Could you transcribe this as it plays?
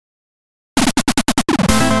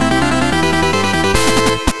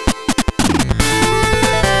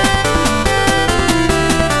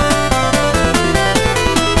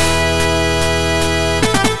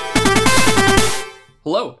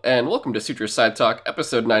Welcome to Sutro Sidetalk,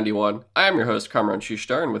 episode 91. I am your host, Kamran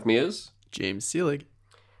Shushtar, and with me is... James Seelig.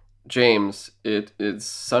 James, it is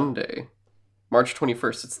Sunday, March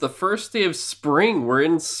 21st. It's the first day of spring. We're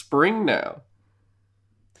in spring now.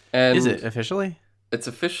 And is it officially? It's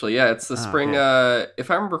officially, yeah. It's the spring. Okay. If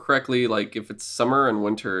I remember correctly, like if it's summer and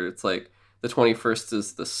winter, it's like the 21st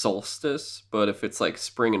is the solstice. But if it's like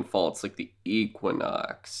spring and fall, it's like the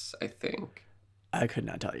equinox, I think. I could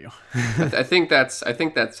not tell you. I think that's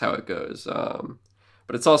how it goes.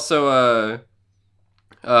 But it's also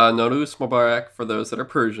Nowruz Mubarak for those that are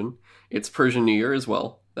Persian. It's Persian New Year as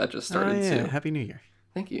well. That just started too. Happy New Year.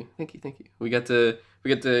 Thank you. We get to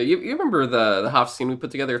you remember the Hof scene we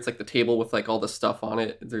put together? It's like the table with like all the stuff on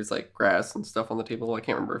it. There's like grass and stuff on the table. I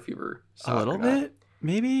can't remember if you ever saw a little bit.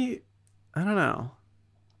 Maybe, I don't know.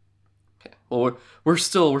 Okay. Well, we're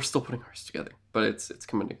still putting ours together, but it's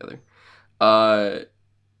coming together.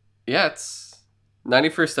 Yeah, it's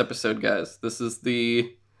 91st episode, guys. This is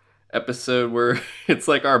the episode where it's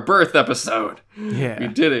like our birth episode. Yeah. We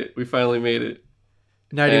did it. We finally made it.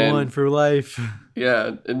 91 for life.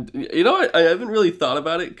 Yeah, and you know what? I haven't really thought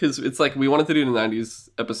about it because it's like we wanted to do the 90s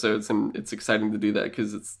episodes, and it's exciting to do that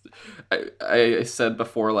because it's... I said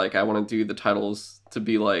before, like, I want to do the titles to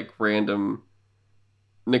be like random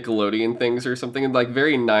Nickelodeon things or something, and like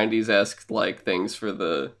very 90s-esque like things for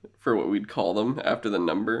what we'd call them after the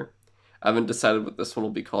number. I haven't decided what this one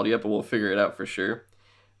will be called yet, but we'll figure it out for sure.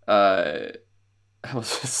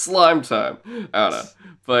 Slime time. I don't know.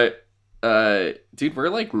 But dude, we're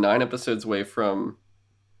like 9 episodes away from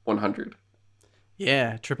 100.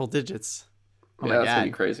 Yeah, triple digits. Oh yeah, that's gonna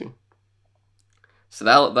be crazy. So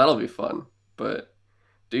that'll be fun. But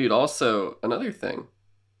dude, also another thing.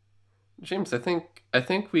 James, I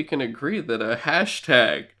think we can agree that a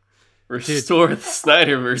hashtag restore the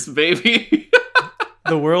Snyderverse, baby.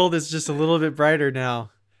 The world is just a little bit brighter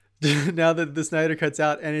now. Now that the Snyder Cut's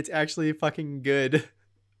out, and it's actually fucking good.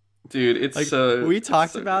 Dude, it's like, we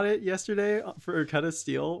talked about it yesterday for Cut of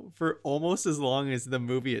Steel for almost as long as the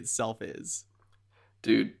movie itself is.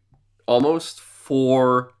 Dude, almost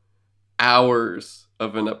 4 hours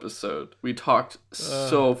of an episode. We talked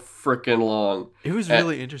so freaking long. It was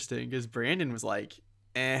really interesting because Brandon was like,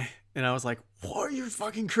 and I was like, what? You're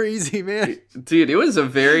fucking crazy, man. Dude, it was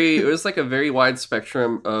like a very wide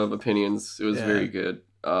spectrum of opinions. It was very good.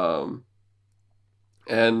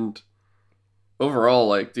 And overall,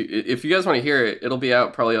 like, dude, if you guys want to hear it, it'll be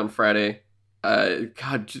out probably on Friday.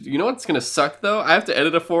 God, you know what's gonna suck though? I have to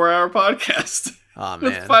edit a 4-hour podcast. Oh man,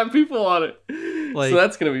 with 5 people on it. Like, so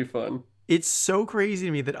that's gonna be fun. It's so crazy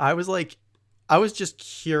to me that I was just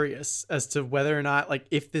curious as to whether or not, like,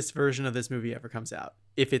 if this version of this movie ever comes out,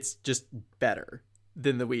 if it's just better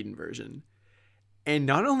than the Whedon version. And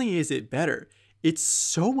not only is it better, it's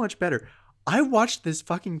so much better. I watched this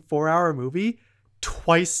fucking 4-hour movie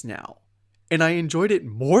twice now, and I enjoyed it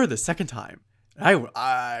more the second time.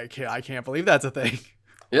 I can't believe that's a thing.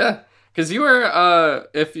 Yeah, because you were,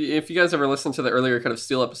 if you guys ever listened to the earlier Cut of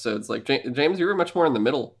Steel episodes, like James, you were much more in the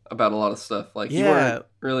middle about a lot of stuff. Like, you weren't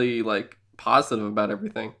really like positive about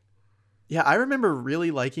everything. Yeah, I remember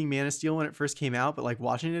really liking Man of Steel when it first came out, but like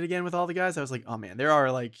watching it again with all the guys, I was like, oh man, there are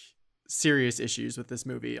like serious issues with this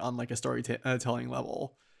movie on like a storytelling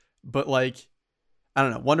level. But like, I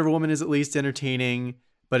don't know, Wonder Woman is at least entertaining,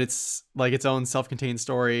 but it's like its own self-contained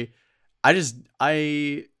story. I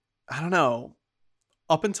don't know.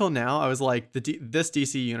 Up until now, I was like, this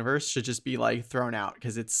DC universe should just be like thrown out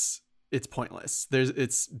because it's pointless.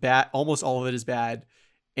 It's bad. Almost all of it is bad,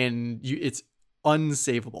 and it's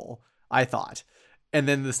unsavable, I thought. And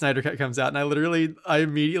then the Snyder Cut comes out, and I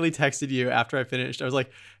immediately texted you after I finished. I was like,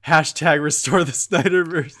 hashtag restore the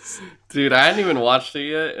Snyderverse. Dude, I hadn't even watched it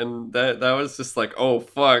yet, and that was just like, oh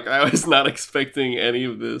fuck, I was not expecting any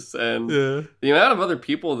of this. And the amount of other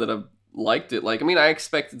people that have liked it, like, I mean, I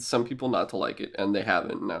expected some people not to like it, and they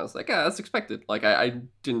haven't, and I was like, yeah, that's expected. Like, I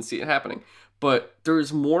didn't see it happening. But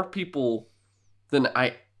there's more people than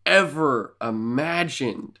I ever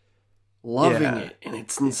imagined loving it, and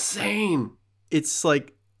it's insane. It's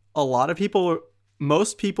like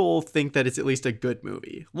most people think that it's at least a good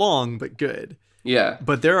movie. Long, but good. Yeah.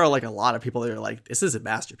 But there are like a lot of people that are like, this is a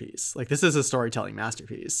masterpiece. Like, this is a storytelling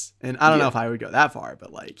masterpiece. And I don't know if I would go that far,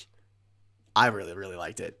 but like, I really, really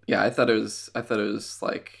liked it. Yeah, I thought it was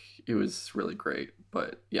like, it was really great.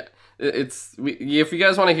 But yeah, if you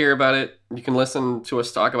guys want to hear about it, you can listen to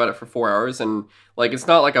us talk about it for 4 hours. And like, it's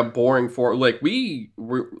not like a boring like, we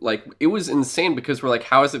were like, it was insane because we're like,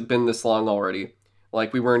 how has it been this long already?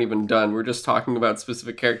 Like, we weren't even done. We're just talking about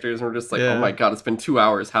specific characters, and we're just like, oh my god, it's been 2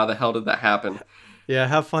 hours. How the hell did that happen? Yeah,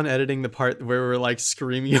 have fun editing the part where we're like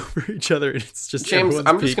screaming over each other and it's just James, everyone's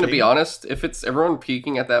I'm just gonna peeking. be honest. If it's everyone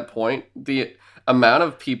peaking at that point, the amount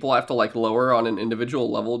of people I have to like lower on an individual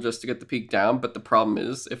level just to get the peak down. But the problem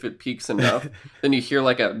is, if it peaks enough, then you hear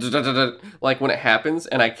like a like when it happens,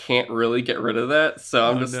 and I can't really get rid of that. So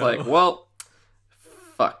I'm Oh just like, no. well,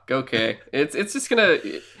 fuck. Okay, it's just gonna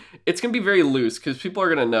it's gonna be very loose because people are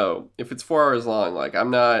gonna know if it's 4 hours long. Like I'm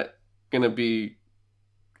not gonna be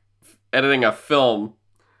editing a film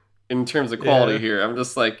in terms of quality Yeah. here. I'm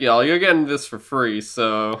just like, y'all, you're getting this for free,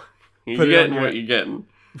 so you're Put it on getting your what you're getting.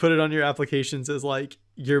 put it on your applications as like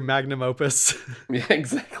your magnum opus. Yeah,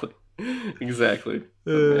 exactly, exactly.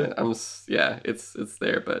 But Uh, man, yeah, it's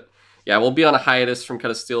there, but yeah, we'll be on a hiatus from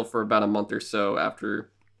Cut of Steel for about a month or so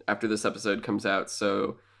after this episode comes out.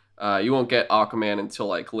 So you won't get Aquaman until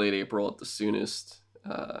like late April at the soonest,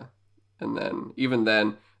 and then even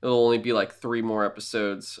then it'll only be like 3 more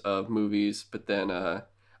episodes of movies. But then I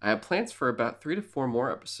have plans for about 3 to 4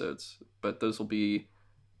 more episodes, but those will be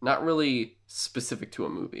not really specific to a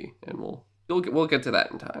movie, and we'll get to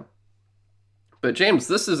that in time. But James,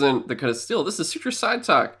 this isn't the Cut of Steel. This is Sutro Side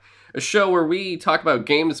Talk, a show where we talk about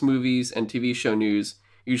games, movies, and TV show news,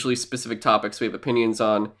 usually specific topics we have opinions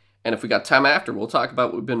on. And if we got time after, we'll talk about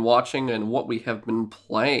what we've been watching and what we have been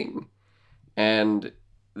playing. And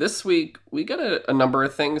this week we got a number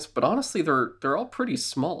of things, but honestly, they're all pretty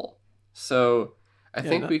small. So I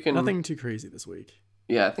think we can nothing too crazy this week.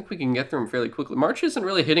 yeah, I think we can get through them fairly quickly. March isn't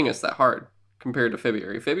really hitting us that hard compared to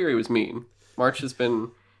February. February was mean. March has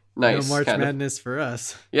been nice. No March kind of. Madness for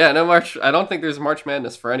us. Yeah, no March. I don't think there's March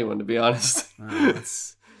Madness for anyone, to be honest.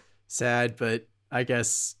 That's sad, but I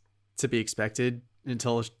guess to be expected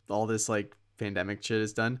until all this like pandemic shit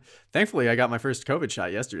is done. Thankfully, I got my first COVID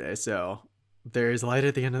shot yesterday, so there's light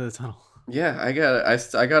at the end of the tunnel. Yeah, I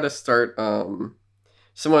gotta start.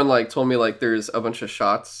 Someone like told me like there's a bunch of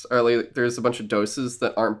shots or like there's a bunch of doses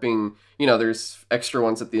that aren't being, there's extra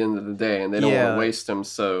ones at the end of the day and they don't want to waste them.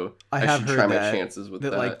 So I have should heard try my that, chances with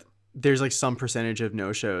that. Like there's like some percentage of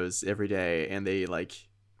no shows every day, and they like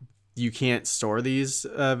you can't store these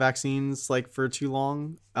vaccines like for too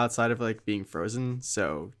long outside of like being frozen.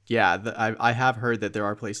 So yeah, I have heard that there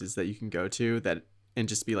are places that you can go to that and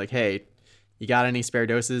just be like, hey, you got any spare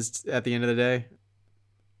doses at the end of the day?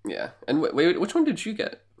 Yeah. And wait, which one did you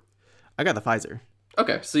get? I got the Pfizer.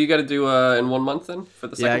 Okay, so you got to do in 1 month then for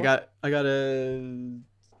the second. Yeah, I got a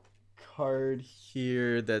card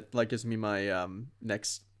here that like gives me my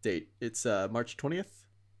next date. It's March 20th.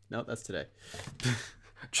 No, that's today.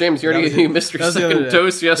 James, you already missed your second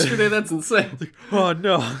dose yesterday. That's insane. Oh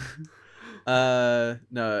no.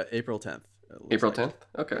 No, April 10th. April 10th.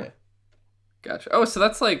 Okay. Yeah. Gotcha. Oh, so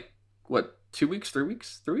that's like what, 2 weeks, 3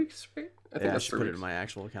 weeks, 3 weeks, right? I think that's 3 weeks. Put it in my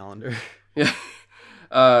actual calendar. Yeah.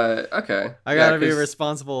 Okay. I gotta be a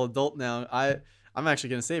responsible adult now. I'm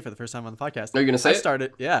actually gonna say it for the first time on the podcast. Are you gonna say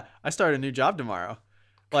I start a new job tomorrow.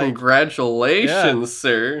 Like, congratulations,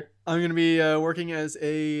 sir. I'm gonna be working as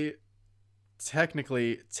a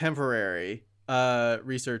technically temporary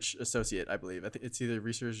research associate, I believe. I think it's either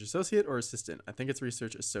research associate or assistant. I think it's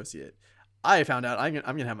research associate. I found out I'm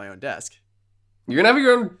gonna have my own desk. You're gonna have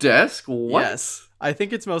your own desk? What? Yes. I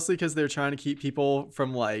think it's mostly because they're trying to keep people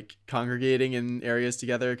from like congregating in areas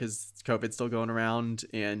together because COVID's still going around,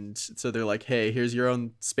 and so they're like, hey, here's your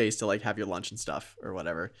own space to like have your lunch and stuff or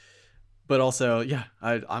whatever. But also, yeah,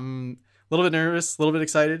 I'm a little bit nervous, a little bit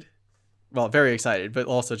excited. Well, very excited, but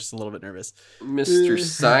also just a little bit nervous. Mr.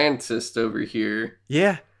 Scientist over here.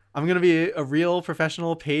 Yeah, I'm gonna be a real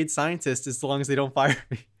professional paid scientist as long as they don't fire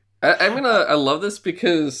me. I love this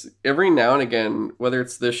because every now and again, whether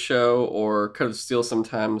it's this show or Cut of Steel,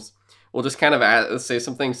 sometimes we'll just kind of say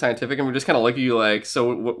something scientific and we just kind of look at you like,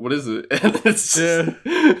 so what is it? And it's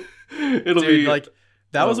it'll be like,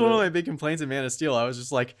 that was one of my big complaints in Man of Steel. I was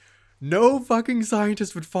just like, no fucking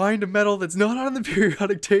scientist would find a metal that's not on the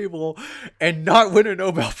periodic table and not win a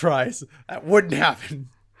Nobel Prize. That wouldn't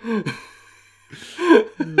happen.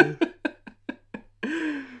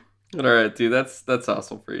 All right, dude. That's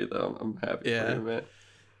awesome for you, though. I'm happy for you, man.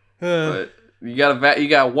 But you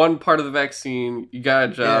got one part of the vaccine. You got a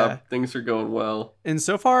job. Yeah. Things are going well. And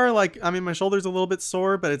so far, like, I mean, my shoulder's a little bit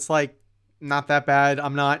sore, but it's like not that bad.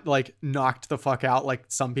 I'm not like knocked the fuck out like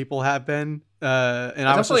some people have been. And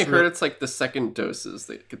I definitely heard it's like the second doses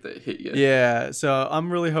that hit you. Yeah. So I'm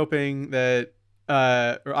really hoping that.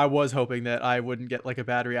 Or I was hoping that I wouldn't get like a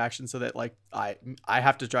bad reaction, so that like I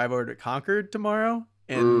have to drive over to Concord tomorrow.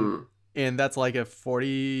 And that's like a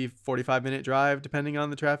 45 minute drive depending on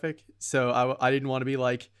the traffic. So I didn't want to be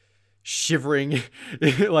like shivering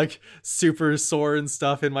like super sore and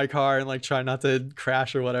stuff in my car and like try not to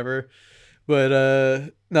crash or whatever.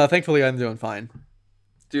 But no, thankfully I'm doing fine.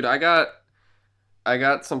 Dude, I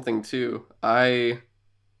got something too. I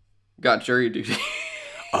got jury duty.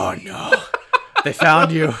 Oh no. They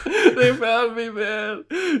found you. They found me,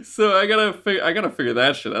 man. So I gotta figure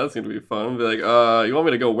that shit out. It's gonna be fun. Be like, you want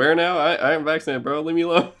me to go where now? I am vaccinated, bro. Leave me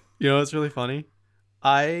alone. You know what's really funny?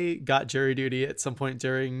 I got jury duty at some point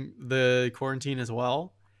during the quarantine as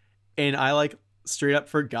well, and I like straight up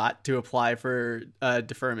forgot to apply for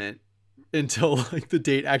deferment until like the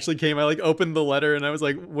date actually came. I like opened the letter and I was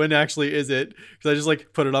like, when actually is it? Because I just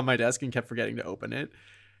like put it on my desk and kept forgetting to open it,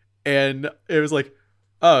 and it was like,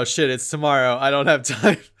 oh shit, it's tomorrow. I don't have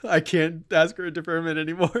time. I can't ask for a deferment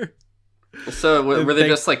anymore. So And were they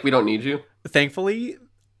just like, we don't need you? thankfully,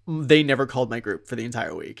 they never called my group for the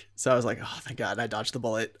entire week. So I was like, oh, thank God, I dodged the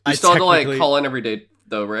bullet. You I still have to like technically, call in every day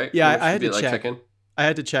though, right? yeah, Or I should had be, to like, check. check in? I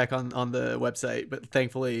had to check on the website, but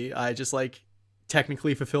thankfully, I just like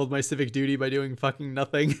technically fulfilled my civic duty by doing fucking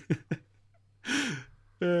nothing.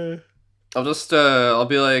 Uh, I'll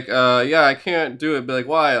be like, yeah, I can't do it. Be like,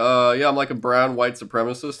 why? Yeah, I'm like a brown white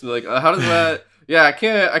supremacist. Be like, how does that? Yeah, I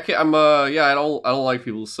can't. Yeah, I don't like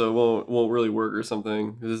people, so it won't really work or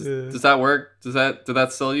something. Does that work? Did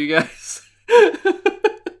that sell you guys?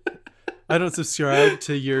 I don't subscribe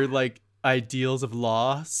to your like ideals of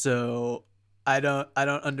law, so I don't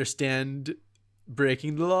understand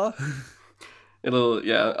breaking the law.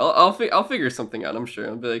 I'll figure something out. I'm sure.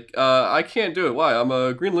 I'll be like, I can't do it. Why? I'm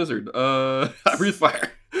a green lizard. I breathe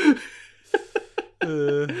fire.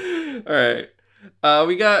 Uh, All right.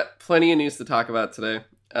 We got plenty of news to talk about today,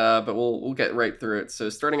 but we'll get right through it. So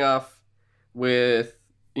starting off with,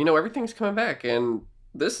 everything's coming back, and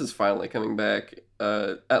this is finally coming back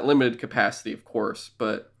at limited capacity, of course,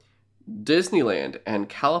 but Disneyland and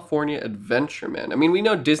California Adventure, man. I mean, we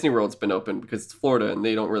know Disney World's been open because it's Florida and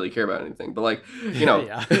they don't really care about anything, but like,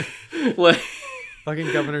 yeah. like,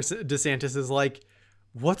 Fucking Governor DeSantis is like,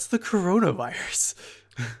 what's the coronavirus?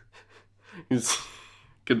 he's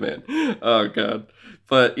good man. Oh god.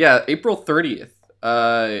 But yeah, April 30th.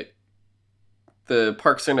 The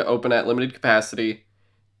parks are going to open at limited capacity,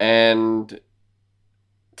 and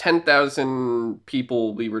 10,000 people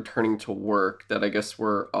will be returning to work that I guess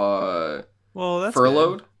were Well, that's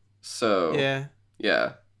furloughed. good. So Yeah.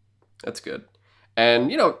 yeah, that's good.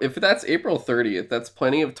 And if that's April 30th, that's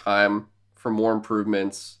plenty of time for more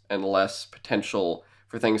improvements and less potential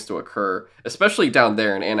for things to occur, especially down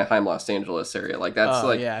there in Anaheim, Los Angeles area. Like that's Oh,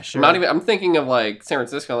 like, yeah, sure. I'm thinking of like San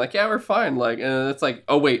Francisco. Like, yeah, we're fine. Like, and it's like,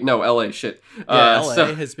 oh wait, no, LA shit. Yeah, LA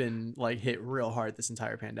So has been like hit real hard this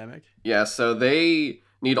entire pandemic. yeah, so they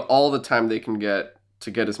need all the time they can get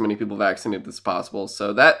to get as many people vaccinated as possible.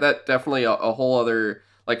 So that definitely a whole other,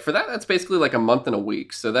 like, for that, that's basically like a month and a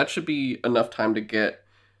week. So that should be enough time to get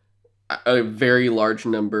a very large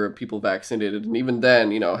number of people vaccinated. And even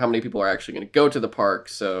then, how many people are actually going to go to the park.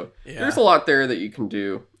 So there's a lot there that you can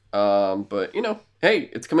do. But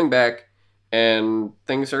hey, it's coming back and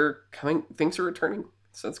things are returning.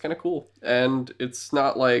 So that's kind of cool. And it's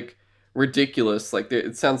not like ridiculous. Like,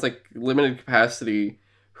 it sounds like limited capacity.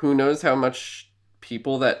 Who knows how much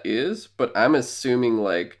people that is, but I'm assuming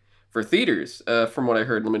like for theaters, from what I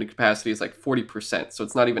heard, limited capacity is like 40%. So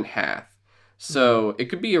it's not even half. So it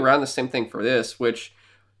could be around the same thing for this, which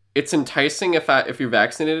it's enticing if you're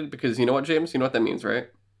vaccinated, because you know what, James? You know what that means, right?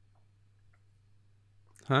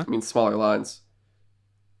 Huh? It means smaller lines.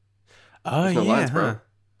 Oh, There's no yeah, lines, bro.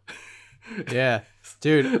 Yeah.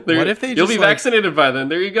 Dude, what if they You'll just be vaccinated by then.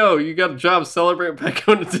 There you go. You got a job. Celebrate by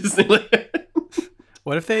going to Disneyland.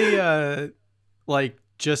 what if they like,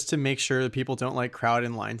 just to make sure that people don't like crowd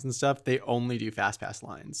in lines and stuff, they only do fast pass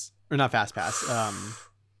lines. Or not fast pass.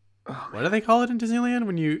 What do they call it in Disneyland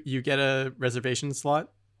when you get a reservation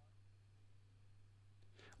slot?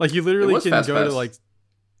 Like, you literally can Fast go Pass. to like,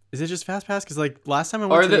 is it just fast pass? Because like last time I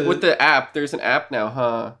went With the app, there's an app now,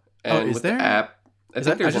 huh? And is with there? the app, I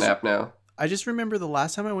think there's an app now. I just remember the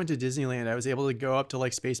last time I went to Disneyland, I was able to go up to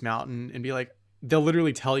like Space Mountain and be like, they'll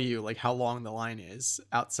literally tell you like how long the line is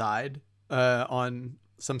outside on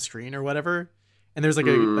some screen or whatever. And there's like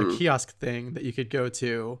a kiosk thing that you could go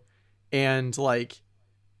to and like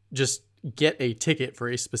just get a ticket for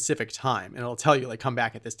a specific time, and it'll tell you like, come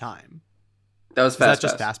back at this time. That was Fast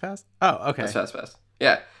Pass. Just Fast Pass? Oh, okay. That's Fast Pass.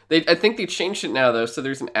 Yeah. I think they changed it now though, so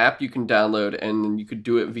there's an app you can download and you could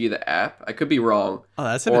do it via the app. I could be wrong. Oh,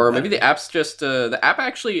 that's or maybe the app's just the app.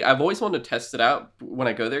 Actually, I've always wanted to test it out when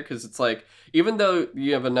I go there, because it's like, even though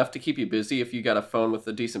you have enough to keep you busy if you got a phone with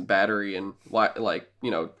a decent battery and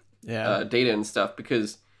data and stuff.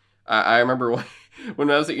 Because I remember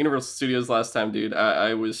when I was at Universal Studios last time, dude,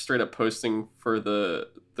 I was straight up posting for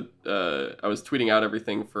I was tweeting out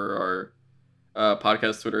everything for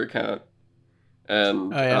podcast Twitter account,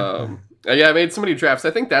 and Oh yeah. yeah, I made so many drafts.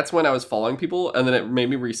 I think that's when I was following people, and then it made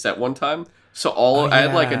me reset one time. So Oh I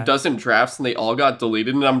had like a yeah. dozen drafts, and they all got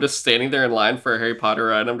deleted, and I'm just standing there in line for a Harry Potter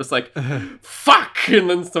ride, and I'm just like, fuck! And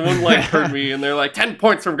then someone like heard me, and they're like 10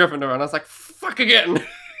 points from Gryffindor, and I was like, fuck again.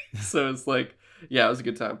 So it's like, yeah, it was a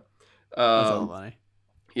good time. That's all Um, funny.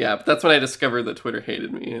 yeah, but that's when I discovered that Twitter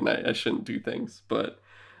hated me, and I shouldn't do things. But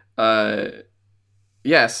uh,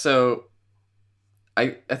 yeah, so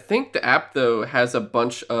I think the app though has a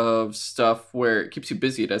bunch of stuff where it keeps you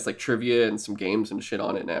busy. It has like trivia and some games and shit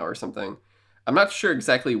on it now or something. I'm not sure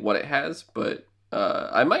exactly what it has, but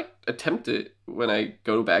I might attempt it when I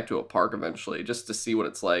go back to a park eventually, just to see what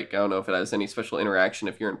it's like. I don't know if it has any special interaction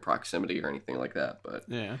if you're in proximity or anything like that, but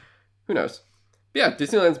Yeah. who knows? But yeah,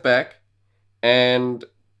 Disneyland's back, and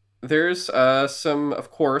there's some,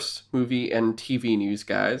 of course, movie and TV news,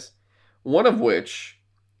 guys. One of which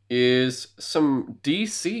is some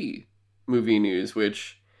DC movie news,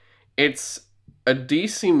 which it's a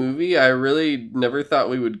DC movie I really never thought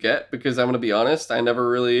we would get because I'm going to be honest, I never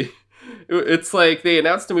really. It's like they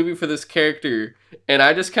announced a movie for this character, and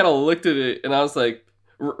I just kind of looked at it and I was like,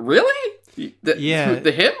 really? Yeah.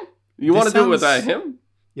 The him? You This want to do it without sounds him?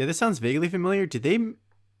 Yeah, this sounds vaguely familiar. Did they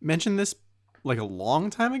mention this like a long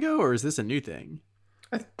time ago, or is this a new thing?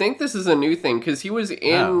 I think this is a new thing because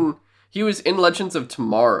Oh. he was in Legends of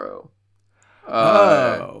Tomorrow.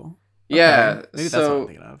 Uh, Oh. Okay. yeah. Maybe that's what I'm So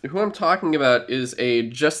thinking of. who I'm talking about is a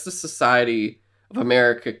Justice Society of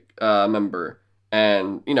America member,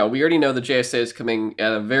 and you know we already know the JSA is coming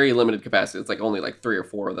at a very limited capacity. It's like only like 3 or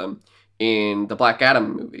 4 of them in the Black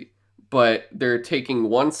Adam movie, but they're taking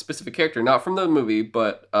one specific character, not from the movie,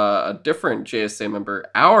 but a different JSA member,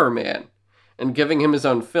 Our Man, and giving him his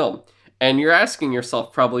own film. And you're asking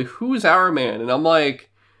yourself probably, who's Our Man? And I'm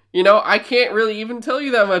like, you know, I can't really even tell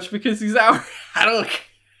you that much because he's our. I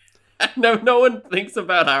don't. No one thinks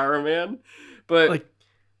about Our Man, but Like,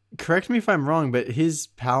 correct me if I'm wrong, but his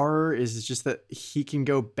power is just that he can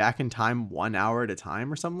go back in time 1 hour at a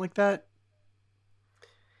time or something like that.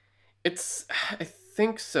 it's. I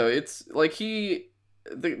think so. It's like the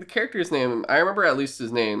character's name. I remember at least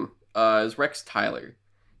his name. Is Rex Tyler,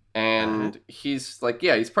 Uh-huh. and he's like,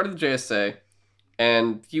 yeah, he's part of the JSA,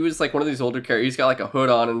 and he was like one of these older characters. He's got like a hood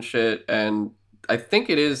on and shit, and I think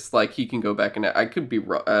it is like he can go back and I could be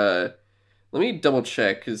wrong. Let me double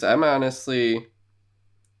check because I'm honestly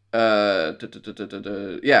yeah,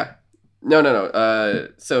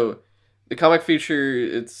 no. So the comic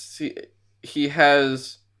feature, he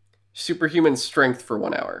has superhuman strength for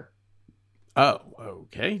 1 hour, Oh,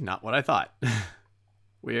 okay. Not what I thought.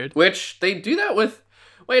 Weird. which they do that with.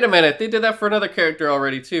 Wait a minute, they did that for another character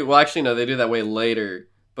already too. Well, actually, no, they do that way later.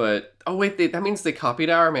 But oh wait, that means they copied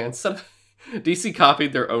Our Man. DC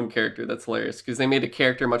copied their own character. That's hilarious because they made a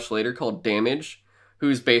character much later called Damage,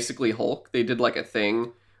 who's basically Hulk. They did like a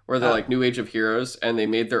thing where they're like Oh. New Age of Heroes, and they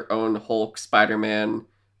made their own Hulk, Spider Man.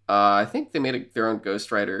 I think they made their own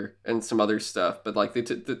Ghost Rider and some other stuff, but like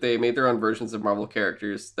they made their own versions of Marvel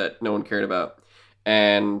characters that no one cared about,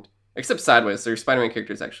 and except Sideways, their Spider Man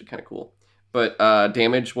character is actually kind of cool. But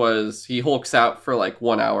Damage was he hulks out for like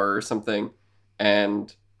 1 hour or something,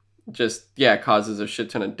 and just yeah causes a shit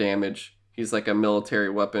ton of damage. He's like a military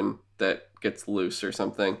weapon that gets loose or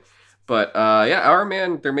something. But yeah, Our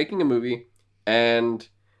Man, they're making a movie, and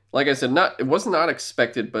like I said, not it was not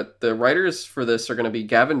expected, but the writers for this are going to be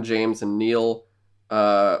Gavin James and Neil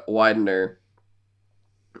Widener,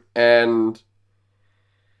 and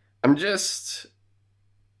I'm just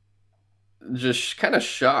kind of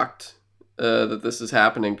shocked that this is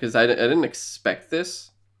happening because I didn't expect this,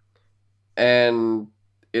 and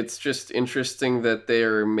it's just interesting that they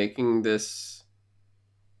are making this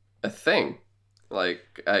a thing.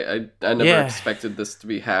 Like I never Yeah. expected this to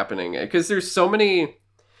be happening because there's so many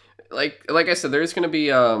like I said, there's gonna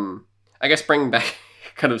be I guess bringing back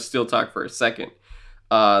kind of Steel Talk for a second.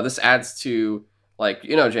 This adds to like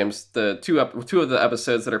you know James the two of the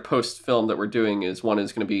episodes that are post film that we're doing is one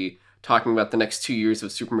is gonna be talking about the next 2 years of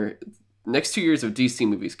DC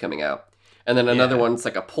movies coming out. And then another Yeah. one's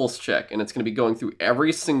like a pulse check, and it's going to be going through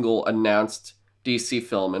every single announced DC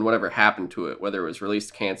film and whatever happened to it, whether it was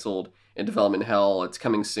released, canceled, in development hell, it's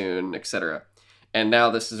coming soon, etc. And now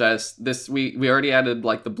this is as this we already added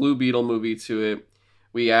like the Blue Beetle movie to it.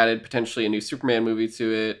 We added potentially a new Superman movie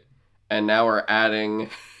to it, and now we're adding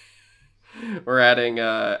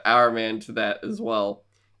Our Man to that as well.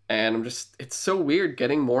 And it's so weird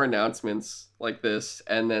getting more announcements like this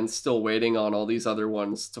and then still waiting on all these other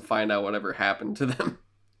ones to find out whatever happened to them.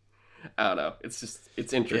 I don't know. It's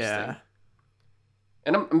interesting. Yeah.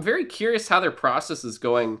 And I'm very curious how their process is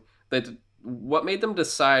going. That what made them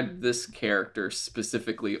decide this character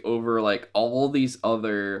specifically over like all these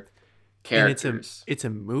other And characters? it's a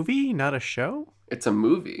movie, not a show? It's a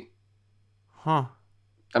movie. Huh.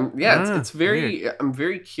 Yeah, Ah, it's weird. very. I'm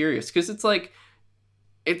very curious because it's like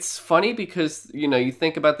it's funny because you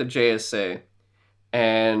think about the JSA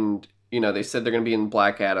and they said they're gonna be in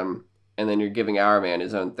Black Adam, and then you're giving Our Man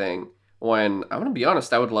his own thing. When I'm gonna be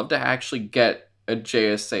honest, I would love to actually get a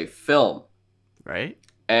JSA film Right?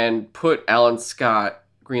 and put Alan Scott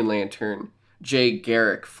Green Lantern, Jay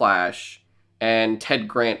Garrick Flash, and Ted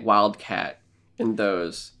Grant Wildcat in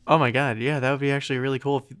those. Oh my god, yeah, that would be actually really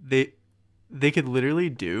cool if they could literally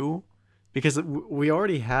do, because we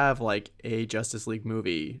already have like a Justice League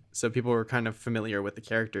movie, so people are kind of familiar with the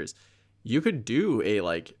characters. You could do a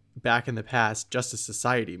like back in the past Justice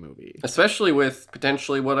Society movie. Especially with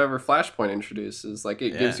potentially whatever Flashpoint introduces. Like,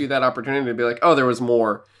 it gives Yeah. you that opportunity to be like, oh, there was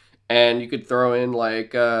more. And you could throw in,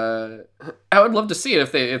 like, I would love to see it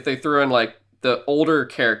if they threw in, like, the older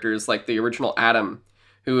characters, like the original Adam,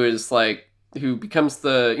 who becomes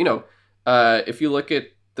if you look at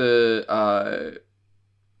the,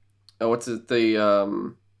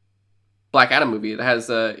 the Black Adam movie, it has,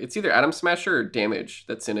 it's either Atom Smasher or Damage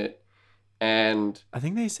that's in it. And I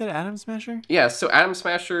think they said Atom Smasher. yeah, so Atom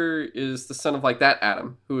Smasher is the son of like that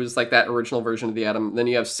Atom, who is like that original version of the Atom. Then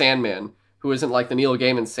you have Sandman, who isn't like the Neil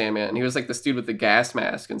Gaiman Sandman. He was like this dude with the gas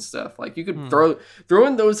mask and stuff. Like, you could throw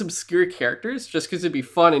in those obscure characters just because it'd be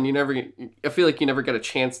fun, and I feel like you never get a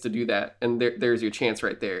chance to do that, and there's your chance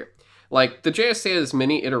right there. Like, the JSA has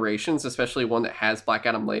many iterations, especially one that has Black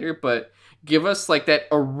Adam later, but give us like that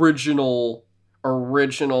original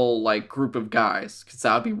like group of guys, because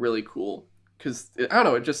that would be really cool. Because I don't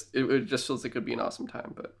know, it just feels like it could be an awesome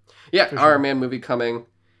time. But yeah, For Iron sure. Man movie coming.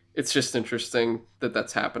 It's just interesting that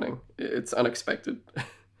that's happening. It's unexpected.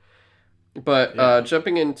 But Yeah.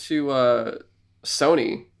 jumping into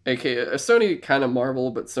Sony, aka Sony kind of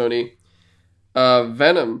Marvel, but Sony,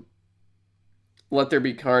 Venom, Let There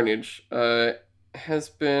Be Carnage, has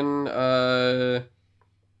been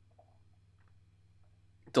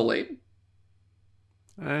delayed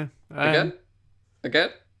again, again,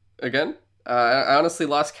 again. I honestly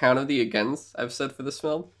lost count of the agains I've said for this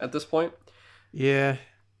film at this point. Yeah.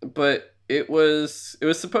 But it was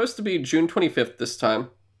supposed to be June 25th this time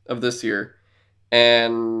of this year,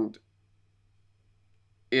 and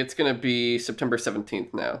it's gonna be September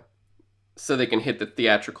 17th now, so they can hit the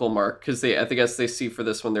theatrical mark, because I guess they see for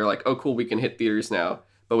this one, they're like, oh cool, we can hit theaters now,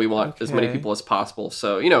 but we want as many Okay. people as possible.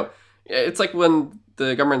 So it's like when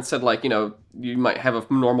the government said, like, you might have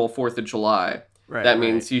a normal 4th of July. Right. That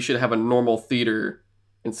means you should have a normal theater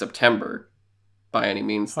in September by any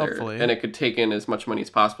means there. Hopefully. And it could take in as much money as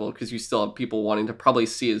possible, because you still have people wanting to probably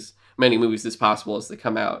see as many movies as possible as they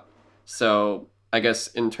come out. So I guess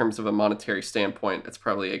in terms of a monetary standpoint, that's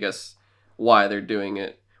probably, I guess, why they're doing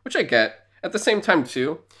it, which I get. At the same time,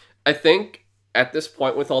 too, I think at this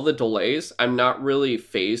point with all the delays, I'm not really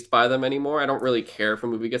fazed by them anymore. I don't really care if a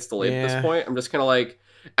movie gets delayed at this point. I'm just kind of like,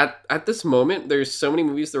 at this moment, there's so many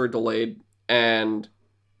movies that were delayed, and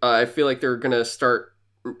I feel like they're going to start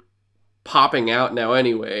popping out now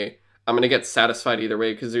anyway. I'm going to get satisfied either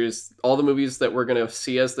way, because there's all the movies that we're going to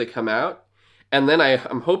see as they come out. And then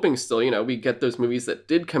I'm hoping still, we get those movies that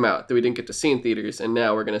did come out that we didn't get to see in theaters, and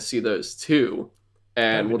now we're going to see those too.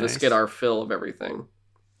 And we'll just get our fill of everything.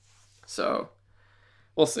 So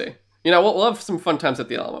we'll see. We'll have some fun times at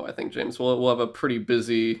the Alamo, I think, James. We'll have a pretty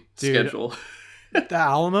busy schedule. The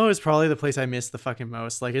Alamo is probably the place I miss the fucking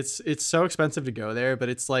most. Like, it's so expensive to go there, but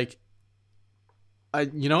it's like,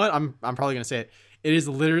 you know what? I'm probably gonna say it. It is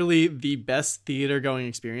literally the best theater going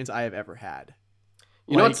experience I have ever had.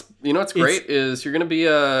 You know what's great is you're gonna be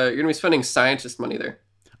spending scientist money there.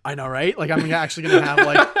 I know, right? Like, I'm actually gonna have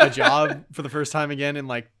like a job for the first time again in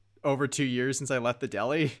like over 2 years since I left the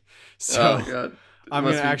deli. So oh god, I'm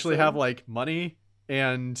gonna actually have like money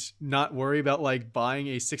and not worry about like buying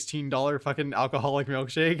a $16 fucking alcoholic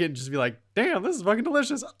milkshake and just be like, damn, this is fucking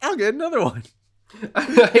delicious. I'll get another one.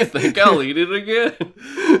 I think I'll eat it again.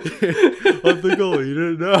 I think I'll eat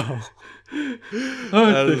it now.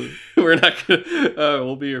 We're not gonna.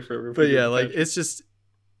 We'll be here forever. But yeah, like, it's just,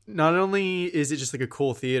 not only is it just like a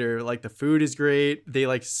cool theater, like the food is great. They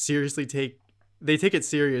like seriously take it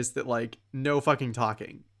serious that like no fucking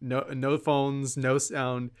talking, no phones, no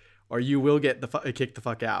sound, or you will get kicked the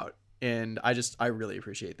fuck out. And I really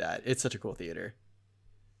appreciate that. It's such a cool theater.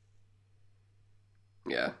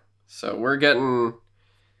 Yeah. So we're getting.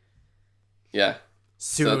 Yeah.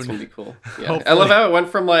 Soon. So that's gonna be cool. Yeah. Hopefully. I love how it went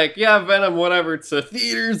from like, yeah, Venom, whatever, to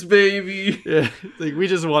theaters, baby. Yeah, like we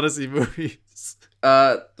just want to see movies.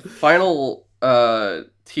 Final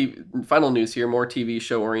final news here, more TV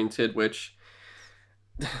show oriented, which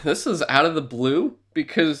this is out of the blue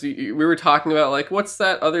because we were talking about like what's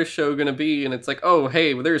that other show gonna be, and it's like, oh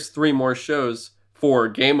hey, there's 3 more shows for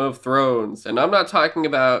Game of Thrones, and I'm not talking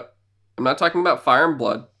about Fire and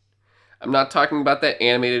Blood. I'm not talking about that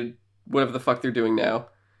animated whatever the fuck they're doing now.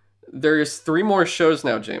 There's 3 more shows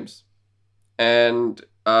now, James, and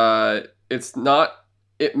it's not.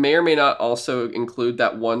 It may or may not also include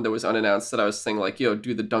that one that was unannounced that I was saying like, yo,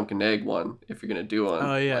 do the Dunk and Egg one if you're gonna do one.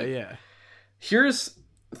 Oh yeah, like, yeah. Here's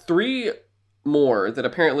 3 more that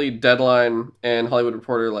apparently Deadline and Hollywood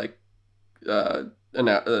Reporter like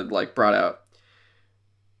brought out.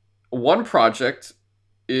 One project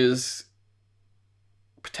is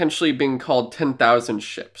potentially being called 10,000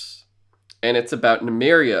 Ships, and it's about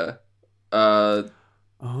Nymeria, and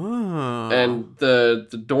the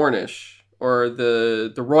Dornish or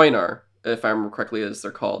the Rhoynar, if I remember correctly, as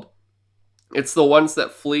they're called. It's the ones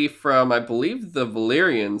that flee from, I believe, the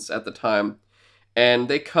Valyrians at the time, and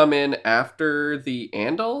they come in after the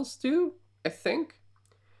Andals do, I think.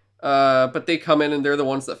 But they come in and they're the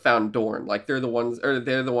ones that found Dorne. Like they're the ones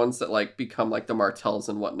that like become like the Martells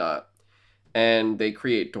and whatnot, and they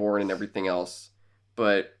create Dorne and everything else.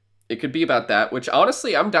 But it could be about that, which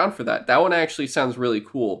honestly I'm down for that. That one actually sounds really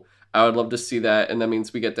cool. I would love to see that, and that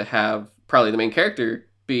means we get to have probably the main character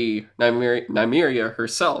be Nymeria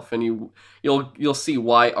herself, and you'll see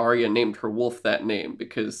why Arya named her wolf that name,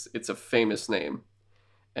 because it's a famous name.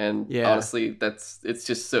 And honestly, that's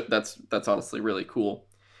honestly really cool.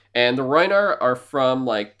 And the Rhoynar are from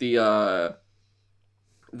like they're,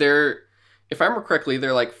 if I remember correctly,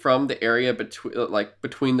 they're like from the area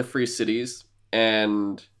between the Free Cities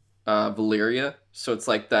and Valyria. So it's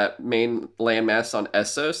like that main landmass on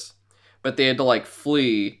Essos, but they had to like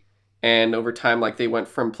flee, and over time like they went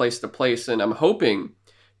from place to place. And I'm hoping,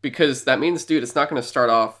 because that means, dude, it's not going to start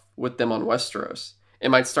off with them on Westeros. It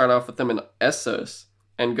might start off with them in Essos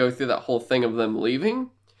and go through that whole thing of them leaving.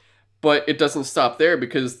 But it doesn't stop there,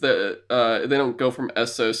 because they don't go from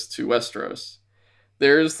Essos to Westeros.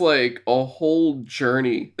 There's like a whole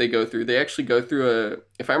journey they go through. They actually go through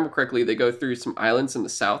if I remember correctly, they go through some islands in the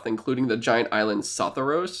south, including the giant island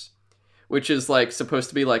Sutro, which is like supposed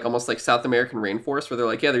to be like almost like South American rainforest, where they're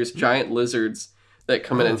like, yeah, there's giant lizards that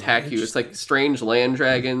come in and attack you. It's like strange land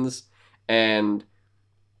dragons, and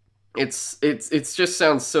it's just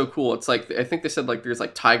sounds so cool. It's like, I think they said like there's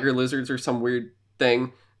like tiger lizards or some weird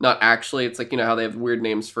thing. Not actually. It's like, you know how they have weird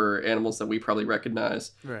names for animals that we probably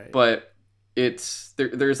recognize. Right. But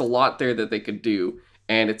there's a lot there that they could do.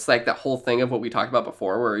 And it's like that whole thing of what we talked about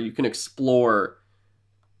before, where you can explore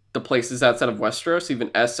the places outside of Westeros, even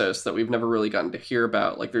Essos, that we've never really gotten to hear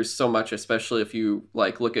about. Like there's so much, especially if you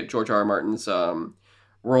like look at George R. R. Martin's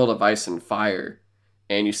World of Ice and Fire,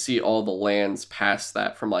 and you see all the lands past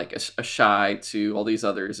that, from like Ashai to all these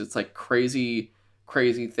others. It's like crazy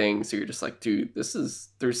things. So you're just like, dude,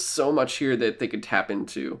 there's so much here that they could tap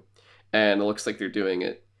into, and it looks like they're doing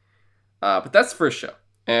it. But that's the first show,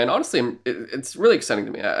 and honestly, it's really exciting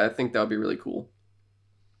to me. I think that would be really cool.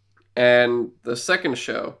 And the second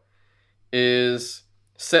show is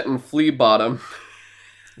set in Flea Bottom.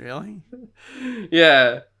 Really?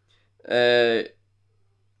 Yeah.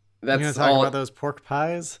 That's, you gonna talk about those pork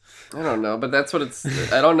pies? I don't know, but that's what it's.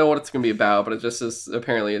 I don't know what it's gonna be about, but it just is.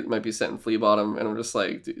 Apparently, it might be set in Flea Bottom, and I'm just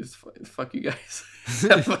like, dude, fuck you guys.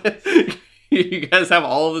 You guys have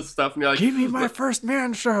all of this stuff, and you're like, give me my first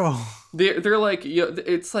man show. They're like,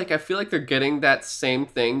 it's like, I feel like they're getting that same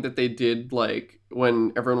thing that they did like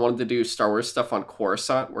when everyone wanted to do Star Wars stuff on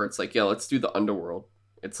Coruscant, where it's like, yeah, let's do the underworld.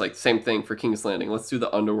 It's like same thing for King's Landing. Let's do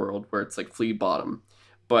the underworld, where it's like Flea Bottom.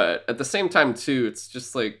 But at the same time too, it's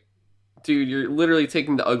just like, dude, you're literally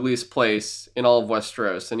taking the ugliest place in all of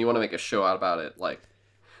Westeros, and you want to make a show out about it. Like,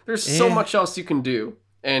 there's so much else you can do.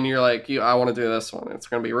 And you're like, I want to do this one. It's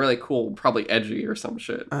going to be really cool, probably edgy or some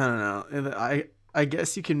shit. I don't know. I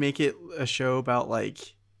guess you can make it a show about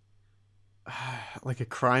like a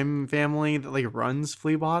crime family that like runs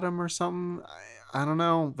Flea Bottom or something. I don't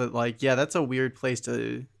know. But like, yeah, that's a weird place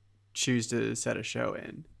to choose to set a show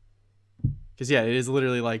in. Because, yeah, it is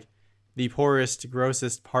literally like the poorest,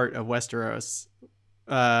 grossest part of Westeros.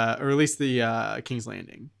 Or at least the King's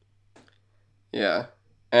Landing. Yeah.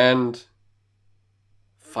 And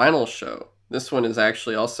final show. This one is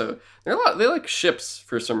actually also, they like ships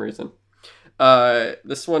for some reason.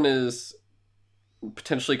 This one is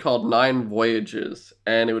potentially called 9 Voyages,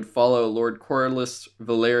 and it would follow Lord Corlys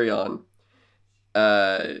Velaryon,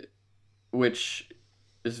 which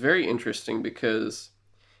is very interesting because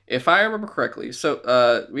if I remember correctly,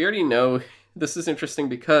 so we already know this is interesting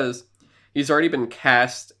because he's already been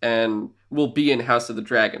cast and will be in House of the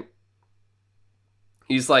Dragon.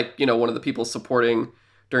 He's like, you know, one of the people supporting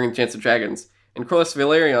during Dance of Dragons. And Corlys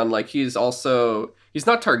Velaryon, like, he's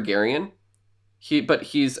not Targaryen, but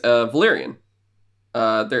he's Valyrian.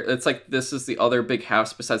 It's like this is the other big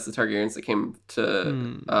house besides the Targaryens that came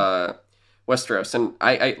to Westeros. And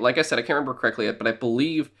I like I said, I can't remember correctly yet, but I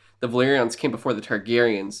believe the Valyrians came before the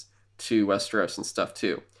Targaryens to Westeros and stuff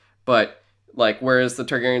too. But like, whereas the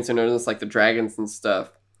Targaryens are known as like the dragons and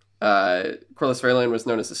stuff, Corlys Velaryon was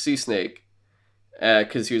known as a sea snake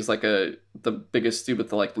because he was like the biggest dude with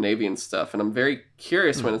the navy and stuff. And I'm very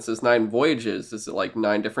curious when it says 9 voyages, is it like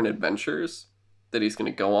 9 different adventures that he's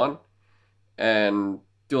going to go on and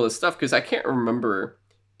do all this stuff? Because I can't remember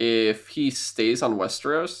if he stays on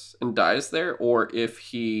Westeros and dies there, or if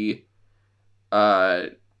he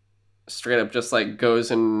straight up just like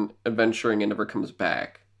goes and adventuring and never comes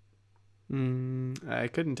back. I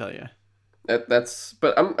couldn't tell you.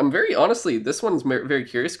 But I'm very honestly, this one's very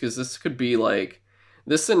curious because this could be like,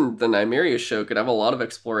 this and the Nymeria show could have a lot of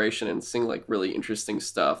exploration and seeing like really interesting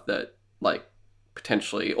stuff that like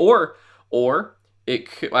potentially, or it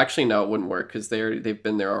could, actually no, it wouldn't work because they've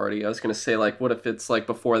been there already. I was gonna say like, what if it's like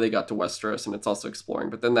before they got to Westeros and it's also exploring,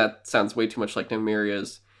 but then that sounds way too much like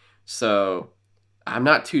Nymeria's. So I'm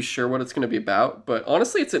not too sure what it's gonna be about, but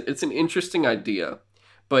honestly, it's an interesting idea.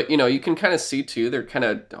 But you know, you can kind of see too, they're kind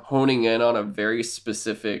of honing in on a very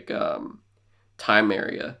specific time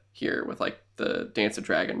area here with like the Dance of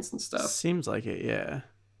Dragons and stuff. Seems like it, yeah.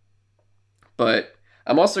 But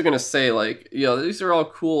I'm also gonna say, like, you know, these are all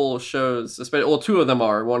cool shows. Especially, well, 2 of them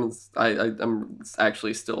are. One's I'm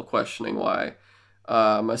actually still questioning why.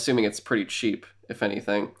 I'm assuming it's pretty cheap, if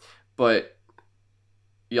anything. But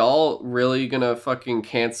y'all really gonna fucking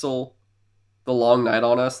cancel The Long Night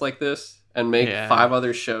on us like this and make 5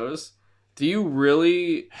 other shows? Do you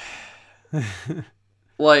really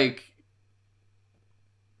like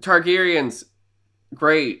Targaryens?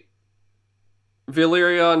 Great.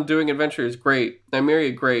 Valyrian doing adventures, great.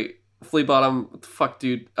 Nymeria, great. Flea Bottom, what the fuck,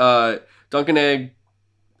 dude. Duncan Egg,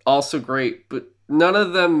 also great. But none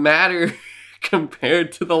of them matter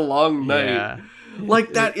compared to The Long Night. Yeah.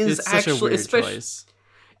 Like, that is it's actually, such a weird especially, choice.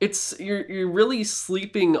 it's you're really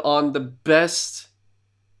sleeping on the best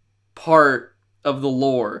part of the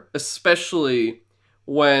lore, especially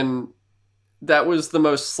when that was the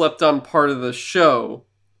most slept on part of the show,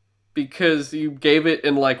 because you gave it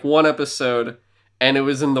in like 1 episode and it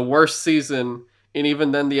was in the worst season, and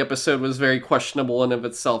even then the episode was very questionable in of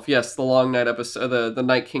itself. Yes, the Long Night episode, the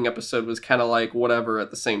Night King episode was kind of like whatever at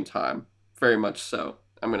the same time. Very much so.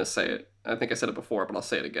 I'm going to say it. I think I said it before, but I'll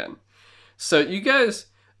say it again. So you guys,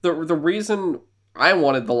 the reason I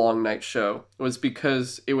wanted the Long Night show was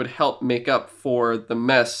because it would help make up for the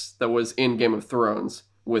mess that was in Game of Thrones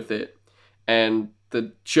with it, and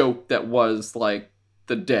the joke that was like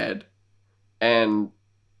the dead, and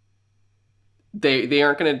they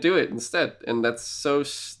aren't going to do it instead, and that's so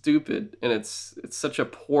stupid, and it's such a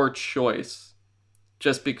poor choice,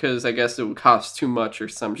 just because I guess it would cost too much or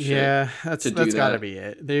some shit. Yeah, that's gotta be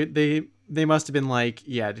it. They must have been like,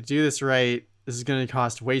 yeah, to do this right, this is going to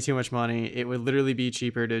cost way too much money. It would literally be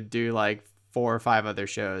cheaper to do like 4 or 5 other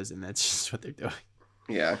shows, and that's just what they're doing.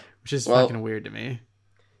 Yeah, which is fucking weird to me.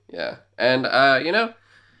 Yeah, and you know,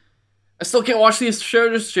 I still can't watch these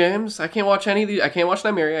shows, James. I can't watch any of these. I can't watch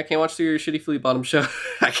Nymeria. I can't watch your shitty Flea Bottom show.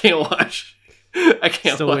 I can't watch.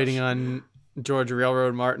 Still waiting on George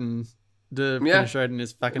Railroad Martin to finish writing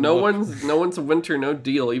his fucking book. No one's a winter, no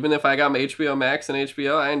deal. Even if I got my HBO Max and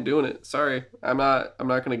HBO, I ain't doing it. Sorry, I'm not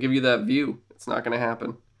gonna give you that view. It's not gonna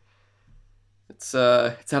happen. It's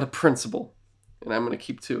out of principle, and I'm gonna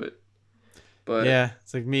keep to it. But yeah,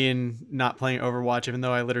 it's like me and not playing Overwatch, even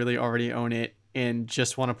though I literally already own it and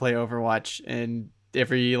just want to play Overwatch. And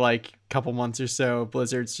every like couple months or so,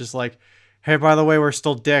 Blizzard's just like, hey, by the way, we're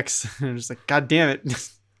still dicks. And I'm just like, God damn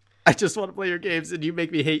it. I just want to play your games and you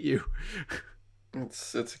make me hate you.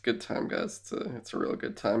 It's a good time, guys. It's a real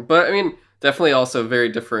good time. But I mean, definitely also very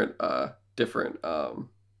different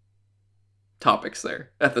topics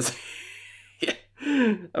there at the yeah.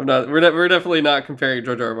 We're definitely not comparing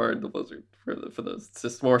George R. R. Martin to Blizzard for those. It's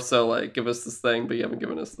just more so like, give us this thing, but you haven't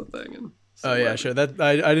given us the thing. And oh yeah, sure. That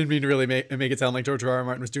I didn't mean to really make it sound like George R. R.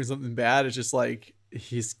 Martin was doing something bad. It's just like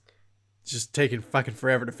he's just taking fucking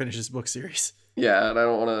forever to finish his book series. Yeah, and I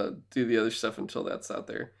don't want to do the other stuff until that's out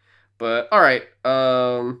there. But all right,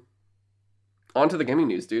 on to the gaming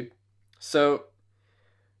news, dude. So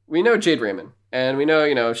we know Jade Raymond, and we know,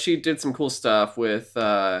 you know, she did some cool stuff with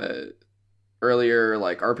earlier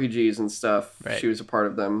like RPGs and stuff. Right. She was a part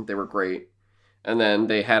of them. They were great. And then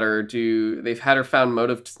they've had her found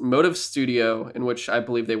Motive Studio, in which I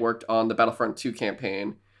believe they worked on the Battlefront 2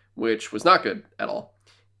 campaign, which was not good at all.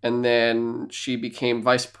 And then she became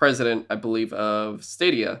vice president, I believe, of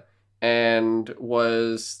Stadia, and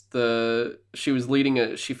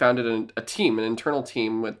she founded a team, an internal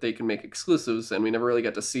team that they can make exclusives, and we never really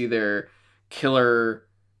got to see their killer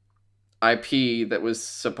IP that was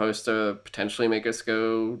supposed to potentially make us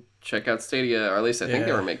go check out Stadia, or at least I think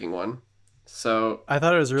they were making one. So I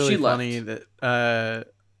thought it was really funny left. that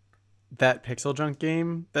that Pixel Junk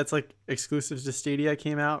game that's like exclusive to Stadia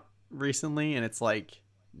came out recently, and it's like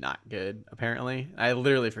not good. Apparently, I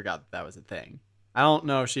literally forgot that was a thing. I don't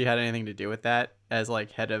know if she had anything to do with that as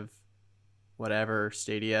like head of whatever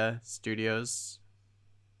Stadia Studios,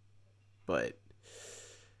 but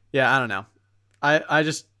yeah, I don't know. I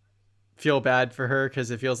just feel bad for her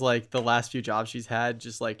because it feels like the last few jobs she's had,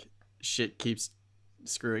 just like shit keeps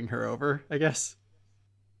screwing her over, I guess.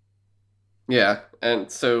 Yeah,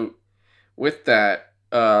 and so with that,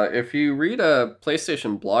 if you read a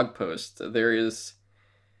PlayStation blog post, there is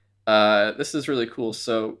this is really cool.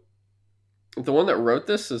 So the one that wrote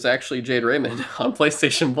this is actually Jade Raymond on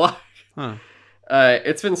PlayStation blog. Huh.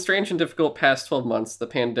 It's been strange and difficult past 12 months. The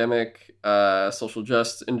pandemic, social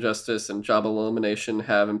injustice, and job elimination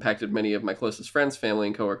have impacted many of my closest friends, family,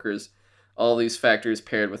 and coworkers. All these factors,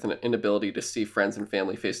 paired with an inability to see friends and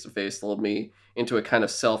family face to face, lulled me into a kind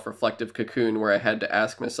of self-reflective cocoon where I had to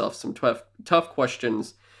ask myself some tough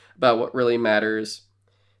questions about what really matters.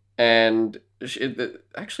 And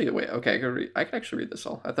actually, wait, okay, I can actually read this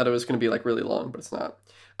all. I thought it was going to be like really long, but it's not.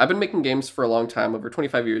 I've been making games for a long time, over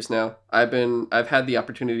 25 years now. I've had the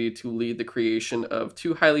opportunity to lead the creation of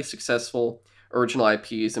two highly successful original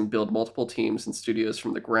IPs and build multiple teams and studios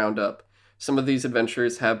from the ground up. Some of these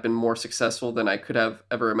adventures have been more successful than I could have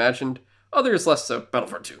ever imagined. Others less so.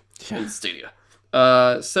 Battlefront 2 and Stadia.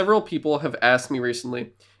 Several people have asked me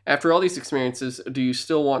recently, after all these experiences, do you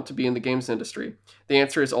still want to be in the games industry? The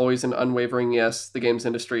answer is always an unwavering yes. The games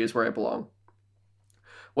industry is where I belong.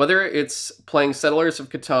 Whether it's playing Settlers of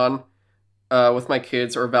Catan with my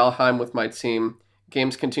kids or Valheim with my team,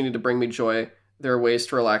 games continue to bring me joy. There are ways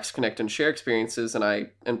to relax, connect, and share experiences,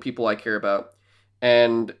 and people I care about,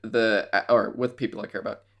 with people I care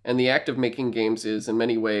about. And the act of making games is, in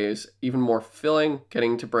many ways, even more fulfilling,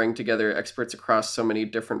 getting to bring together experts across so many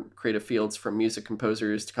different creative fields, from music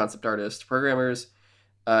composers to concept artists to programmers,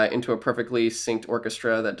 into a perfectly synced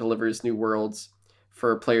orchestra that delivers new worlds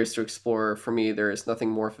for players to explore. For me, there is nothing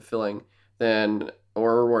more fulfilling than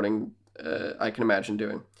or rewarding I can imagine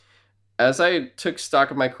doing. As I took stock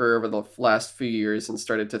of my career over the last few years and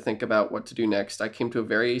started to think about what to do next, I came to a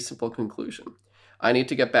very simple conclusion. I need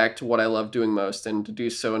to get back to what I love doing most, and to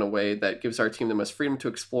do so in a way that gives our team the most freedom to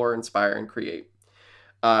explore, inspire, and create.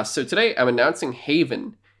 So today I'm announcing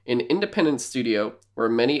Haven, an independent studio where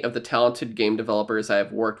many of the talented game developers I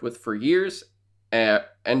have worked with for years and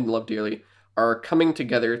love dearly are coming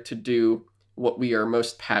together to do what we are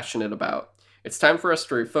most passionate about. It's time for us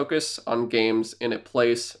to refocus on games in a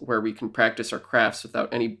place where we can practice our crafts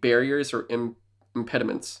without any barriers or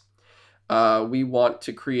impediments. We want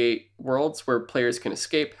to create worlds where players can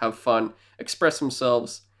escape, have fun, express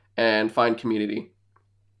themselves, and find community.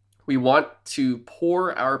 We want to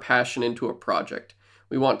pour our passion into a project.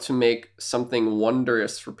 We want to make something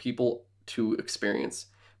wondrous for people to experience,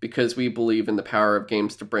 because we believe in the power of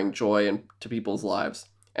games to bring joy into people's lives.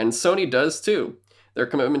 And Sony does too. Their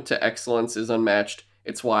commitment to excellence is unmatched.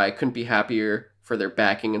 It's why I couldn't be happier for their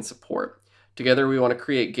backing and support. Together, we want to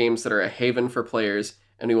create games that are a haven for players,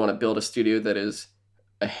 and we want to build a studio that is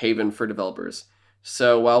a haven for developers.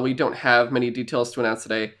 So while we don't have many details to announce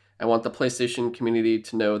today, I want the PlayStation community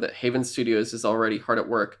to know that Haven Studios is already hard at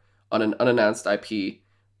work on an unannounced IP.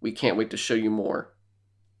 We can't wait to show you more.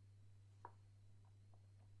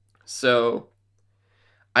 So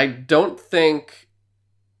I don't think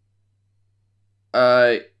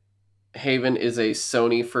Haven is a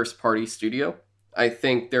Sony first party studio. I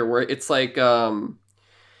think it's like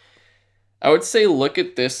I would say look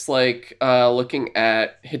at this like looking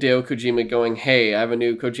at Hideo Kojima going, hey, I have a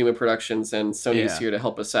new Kojima Productions and Sony's here to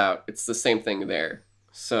help us out. It's the same thing there.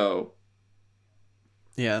 So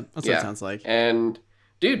yeah, that's what it sounds like. And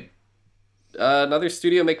dude, another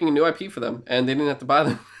studio making a new IP for them, and they didn't have to buy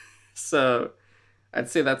them. So I'd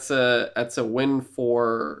say that's a win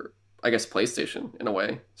for, I guess, PlayStation in a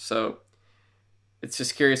way. So it's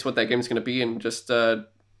just curious what that game's going to be, and just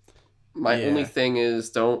my only thing is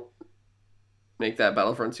don't make that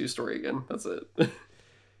Battlefront 2 story again. That's it.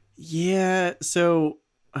 Yeah. So,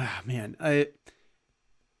 man,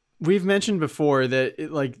 we've mentioned before that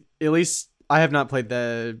at least I have not played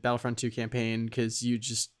the Battlefront 2 campaign because you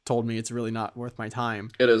just told me it's really not worth my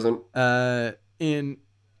time. It isn't. In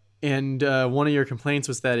and one of your complaints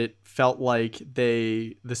was that it felt like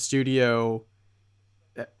the studio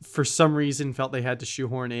for some reason felt they had to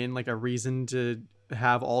shoehorn in like a reason to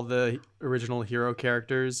have all the original hero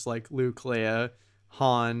characters like Luke, Leia,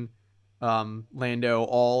 Han, Lando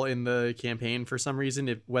all in the campaign for some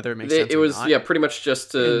reason, whether it makes sense It or was not. pretty much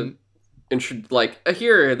just to like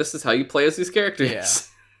here, this is how you play as these characters.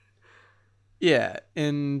 Yeah,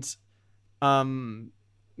 and the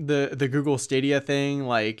Google Stadia thing,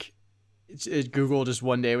 like Google just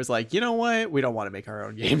one day was like, you know what, we don't want to make our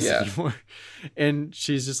own games anymore, and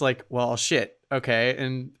she's just like, well, shit, okay.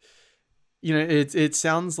 And you know, it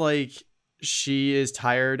sounds like she is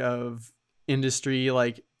tired of industry,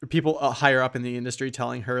 like people higher up in the industry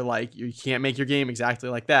telling her like, you can't make your game exactly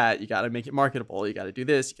like that, you got to make it marketable, you got to do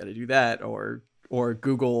this, you got to do that, or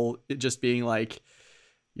Google just being like,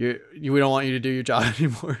 we don't want you to do your job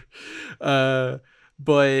anymore.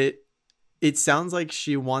 But it sounds like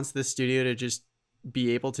she wants the studio to just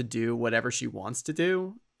be able to do whatever she wants to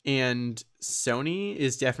do, and Sony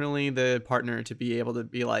is definitely the partner to be able to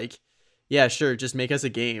be like, yeah, sure, just make us a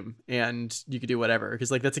game and you could do whatever.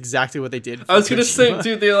 Because like that's exactly what they did. I was gonna say,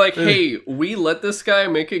 dude, they're like, hey, we let this guy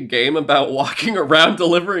make a game about walking around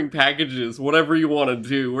delivering packages. Whatever you want to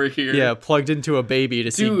do, we're here. Yeah, plugged into a baby to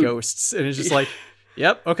see ghosts, and it's just like,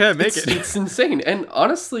 yep, okay, make it. It's insane. And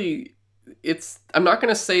honestly, I'm not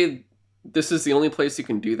gonna say this is the only place you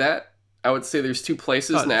can do that. I would say there's two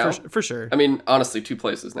places now. For sure. I mean, honestly, two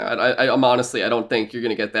places now. I'm honestly, I don't think you're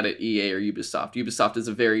gonna get that at EA or Ubisoft. Ubisoft is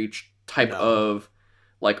a very type of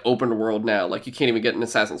like open world now. Like you can't even get an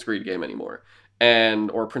Assassin's Creed game anymore,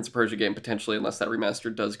 or Prince of Persia game potentially, unless that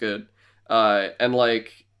remastered does good. And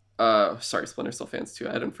like, sorry, Splinter Cell fans too.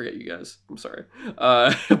 I didn't forget you guys. I'm sorry.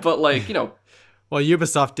 But like, you know, well,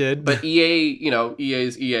 Ubisoft did, but EA, you know,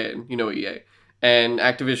 EA's EA, and you know EA. And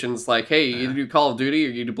Activision's like, hey, you either do Call of Duty or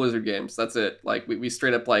you do Blizzard games. That's it. Like, we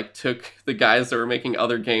straight up, like, took the guys that were making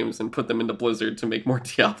other games and put them into Blizzard to make more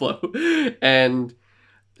Diablo. And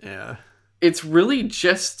yeah, it's really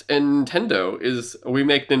just Nintendo we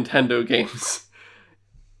make Nintendo games.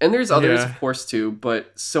 And there's others, of course, too.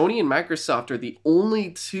 But Sony and Microsoft are the only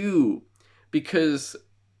two, because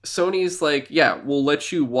Sony's like, yeah, we'll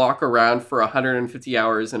let you walk around for 150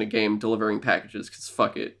 hours in a game delivering packages because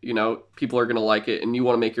fuck it. You know, people are going to like it and you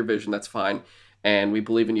want to make your vision. That's fine. And we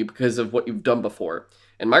believe in you because of what you've done before.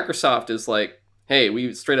 And Microsoft is like, hey,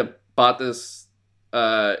 we straight up bought this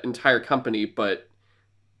entire company, but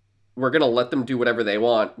we're going to let them do whatever they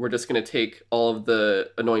want. We're just going to take all of the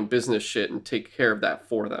annoying business shit and take care of that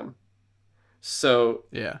for them. So,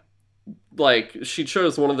 yeah. Like, she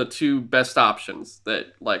chose one of the two best options that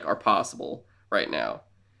like are possible right now,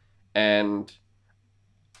 and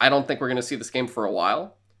I don't think we're gonna see this game for a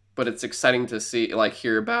while, but it's exciting to see, like,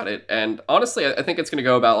 hear about it. And honestly, I think it's gonna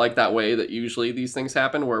go about like that way that usually these things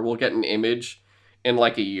happen, where we'll get an image in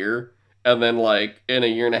like a year, and then like in a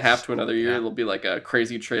year and a half to another year, there'll be like a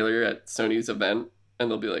crazy trailer at Sony's event, and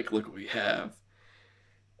they'll be like, look what we have.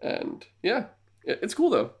 And yeah, it's cool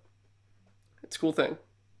though. It's a cool thing.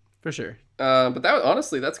 For sure. But that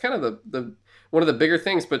honestly, that's kind of the one of the bigger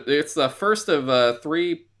things. But it's the first of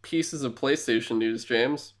 3 pieces of PlayStation news,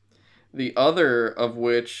 James. The other of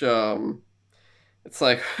which, it's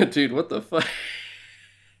like, dude, what the fuck?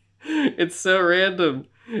 It's so random.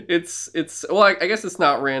 It's well, I guess it's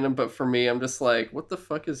not random, but for me, I'm just like, what the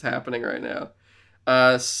fuck is happening right now?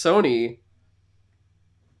 Sony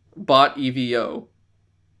bought EVO.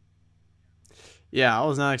 Yeah, I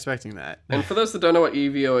was not expecting that. And for those that don't know what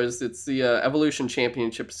EVO is, it's the Evolution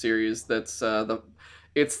Championship Series. That's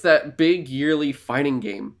it's that big yearly fighting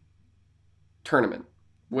game tournament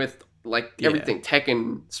with like everything: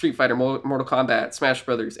 Tekken, Street Fighter, Mortal Kombat, Smash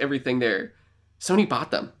Brothers, everything there. Sony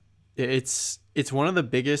bought them. It's one of the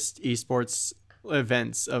biggest esports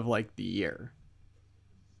events of like the year.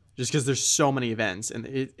 Just because there's so many events, and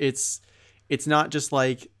it's not just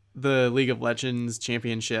like the League of Legends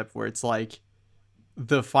Championship where it's like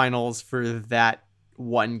the finals for that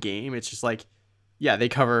one game. It's just like, yeah, they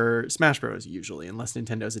cover Smash Bros usually, unless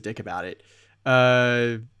Nintendo's a dick about it.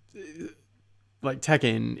 Like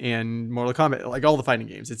Tekken and Mortal Kombat, like all the fighting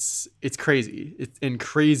games. It's crazy. It's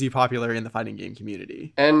crazy popular in the fighting game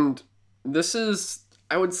community. And this is,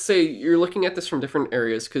 I would say, you're looking at this from different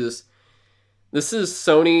areas, because this is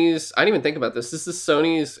Sony's, I didn't even think about this. This is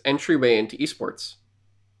Sony's entryway into esports.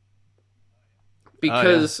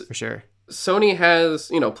 Because for sure. Sony has,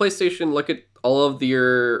 PlayStation, look at all of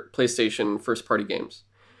your PlayStation first-party games.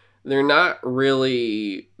 They're not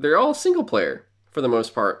really, they're all single-player for the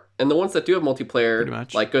most part. And the ones that do have multiplayer, Pretty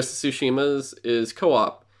much. like Ghost of Tsushima's, is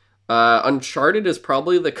co-op. Uncharted is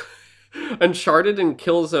probably the Uncharted and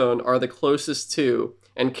Killzone are the closest to.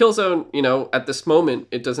 And Killzone, at this moment,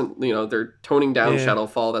 it doesn't, they're toning down Yeah.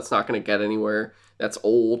 Shadowfall. That's not going to get anywhere. That's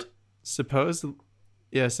old.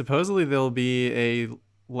 Supposedly there'll be a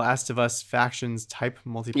Last of Us factions type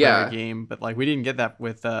multiplayer game, but like we didn't get that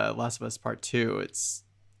with Last of Us Part 2. It's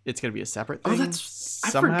gonna be a separate thing. I forgot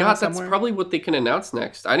somewhere. that's probably what they can announce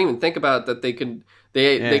next. I didn't even think about that they can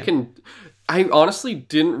they can I honestly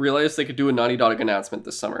didn't realize they could do a Naughty Dog announcement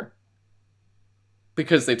this summer.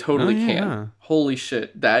 Because they totally can. Holy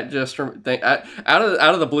shit. That just out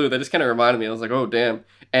of the blue, that just kind of reminded me. I was like, oh damn.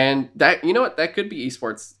 And that, you know what, that could be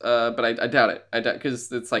esports, but I doubt it. I doubt, because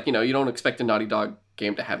it's like, you don't expect a Naughty Dog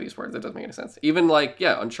game to have esports. That doesn't make any sense. Even like,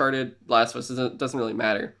 Uncharted, Last of Us doesn't really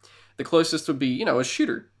matter. The closest would be, a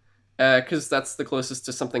shooter, because that's the closest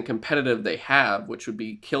to something competitive they have, which would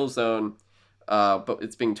be Killzone, but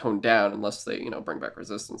it's being toned down unless they, bring back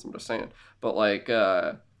Resistance. I'm just saying. But like,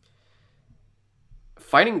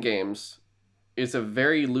 fighting games is a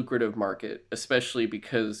very lucrative market, especially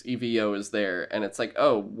because EVO is there, and it's like,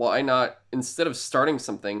 oh, why not, instead of starting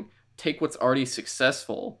something, take what's already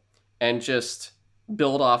successful and just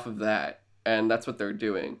build off of that. And that's what they're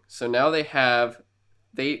doing. So now they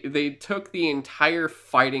took the entire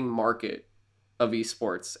fighting market of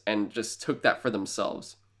esports and just took that for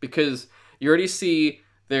themselves, because you already see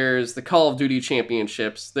there's the Call of Duty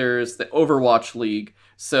championships, there's the Overwatch League.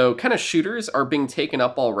 So kind of shooters are being taken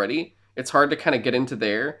up already. It's hard to kind of get into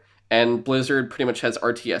there. And Blizzard pretty much has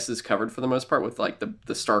RTSs covered for the most part with like the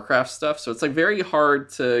StarCraft stuff. So it's like very hard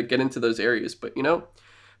to get into those areas. But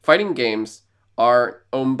fighting games are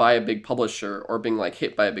owned by a big publisher or being like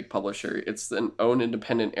hit by a big publisher. It's an own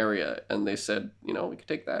independent area. And they said, we could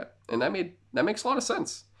take that. And that makes a lot of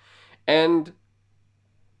sense. And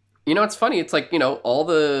it's funny. It's like, all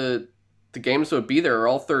the games that would be there are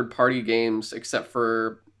all third-party games, except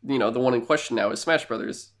for, the one in question now is Smash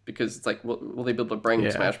Brothers, because it's like, will they be able to bring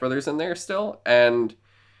Smash Brothers in there still? And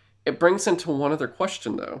it brings into one other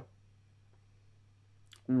question, though.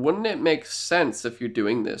 Wouldn't it make sense, if you're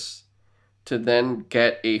doing this, to then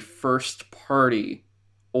get a first-party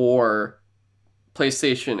or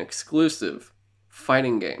PlayStation exclusive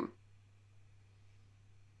fighting game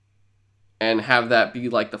and have that be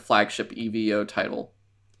like the flagship EVO title?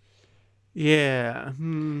 Yeah.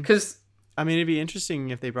 Because I mean, it'd be interesting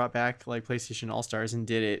if they brought back like PlayStation All-Stars and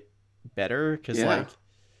did it better. Because like,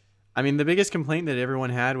 I mean, the biggest complaint that everyone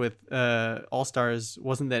had with All-Stars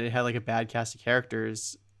wasn't that it had like a bad cast of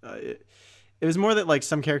characters. It was more that like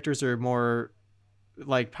some characters are more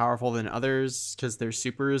like powerful than others because their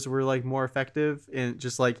supers were like more effective. And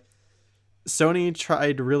just like Sony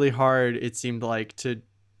tried really hard, it seemed like, to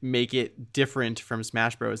make it different from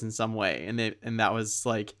Smash Bros in some way. And that was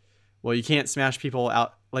like, well, you can't smash people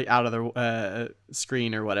out of the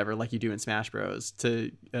screen or whatever like you do in Smash Bros. To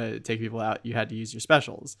take people out, you had to use your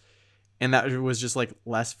specials. And that was just like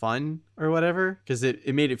less fun or whatever, because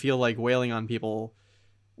it made it feel like wailing on people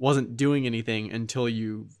wasn't doing anything until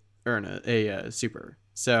you earn a super.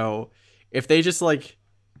 So if they just like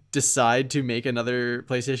decide to make another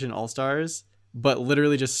PlayStation All-Stars, but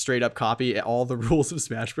literally just straight up copy all the rules of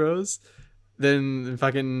Smash Bros, then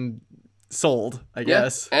fucking sold, I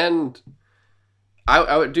guess. And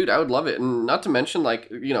I would love it. And not to mention, like,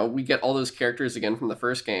 we get all those characters again from the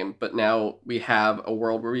first game, but now we have a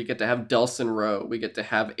world where we get to have Delsin Rowe, we get to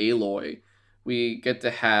have Aloy, we get to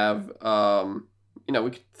have we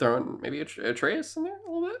could throw in maybe Atreus in there a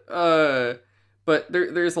little bit. But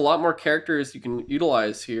there's a lot more characters you can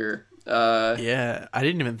utilize here. Yeah, I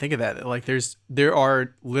didn't even think of that. Like there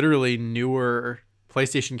are literally newer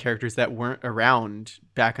PlayStation characters that weren't around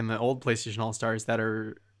back in the old PlayStation All-Stars that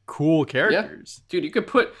are cool characters. Yeah. Dude, you could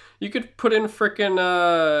put in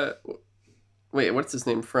frickin' wait, what's his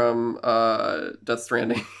name from Death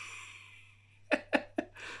Stranding?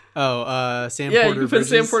 Sam Porter. Yeah, you could put Bridges.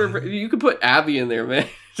 Sam Porter. You could put Abby in there, man.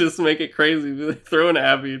 Just make it crazy. Throw in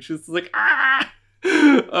Abby, and she's like, ah.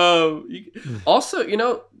 Also,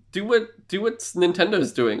 do what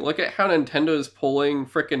Nintendo's doing. Look at how Nintendo's pulling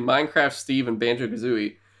frickin' Minecraft Steve and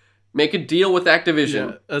Banjo-Kazooie. Make a deal with Activision.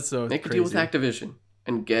 Yeah, that's so Make crazy. a deal with Activision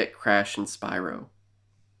and get Crash and Spyro.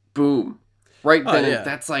 Boom. Right then,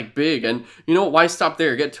 that's like big. And you know what? Why stop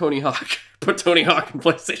there? Get Tony Hawk. Put Tony Hawk in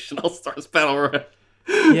PlayStation All-Stars Battle Royale.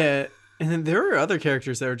 Yeah. And then there are other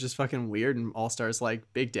characters that are just fucking weird in All-Stars, like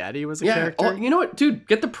Big Daddy was a character. Oh, you know what, dude?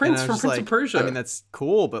 Get the Prince from Prince of Persia. I mean, that's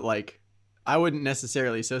cool, but like, I wouldn't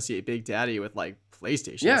necessarily associate Big Daddy with like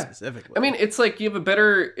PlayStation specifically. I mean, it's like you have a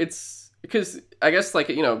better. It's because I guess like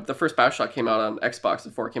the first Bioshock came out on Xbox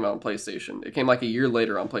before it came out on PlayStation. It came like a year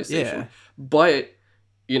later on PlayStation. Yeah. But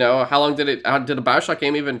how long did did a Bioshock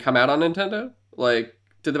game even come out on Nintendo? Like,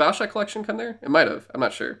 did the Bioshock collection come there? It might have. I'm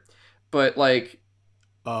not sure. But like,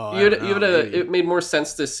 Oh, I don't know, maybe. it made more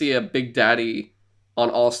sense to see a Big Daddy on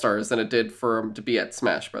All Stars than it did for him to be at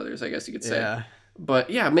Smash Brothers, I guess you could say. Yeah.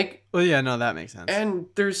 But yeah, Well, yeah, no, that makes sense. and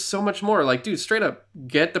there's so much more. Like, dude, straight up,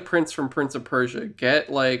 get the Prince from Prince of Persia.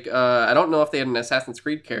 Get like, I don't know if they had an Assassin's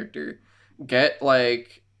Creed character. Get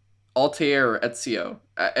like Altair or Ezio.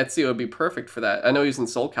 Ezio would be perfect for that. I know he's in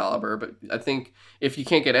Soul Calibur, but I think if you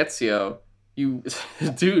can't get Ezio, you,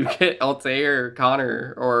 dude, get Altair or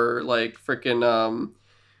Connor or like freaking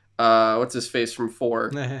what's his face from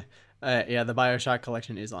 4. Yeah, the Bioshock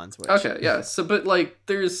collection is on Switch. Okay, yeah. So, but like,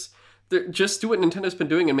 just do what Nintendo's been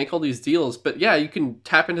doing and make all these deals. But yeah, you can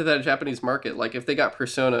tap into that Japanese market. Like, if they got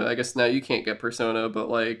Persona, I guess now you can't get Persona, but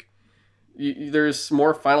like, there's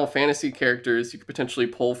more Final Fantasy characters you could potentially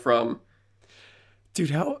pull from.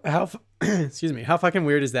 Dude, how excuse me, how fucking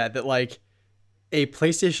weird is that like a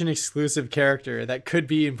PlayStation exclusive character that could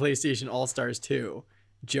be in PlayStation All Stars 2,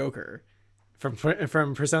 Joker, from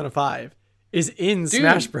Persona 5, is in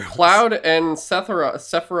Smash Bros. Cloud and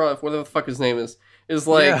Sephiroth, whatever the fuck his name is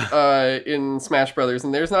like in Smash Brothers,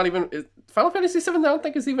 and there's not even Final Fantasy 7. I don't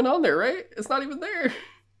think is even on there, right? It's not even there.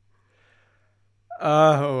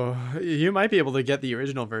 Oh, you might be able to get the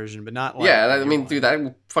original version, but not. Like, yeah, I mean, dude, that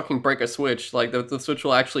will fucking break a Switch. Like the Switch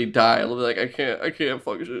will actually die. It'll be like, I can't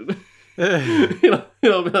function.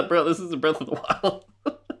 Bro, this is a Breath of the Wild.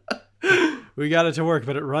 We got it to work,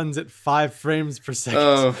 but it runs at 5 frames per second.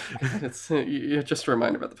 Oh, it's just a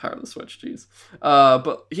reminder about the power of the Switch, jeez.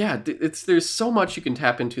 But yeah, there's so much you can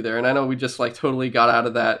tap into there, and I know we just like totally got out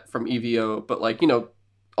of that from EVO, but like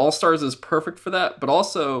All Stars is perfect for that. But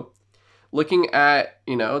also, looking at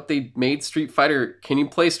they made Street Fighter. Can you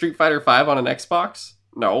play Street Fighter 5 on an Xbox?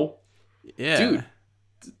 No. Yeah, dude.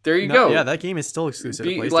 There you go. Yeah, that game is still exclusive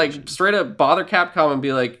to PlayStation. Like, straight up bother Capcom and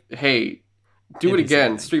be like, hey, do it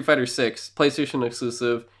again. Street Fighter 6, PlayStation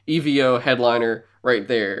exclusive, EVO headliner right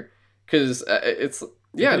there. Because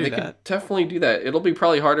they could definitely do that. It'll be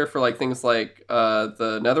probably harder for like things like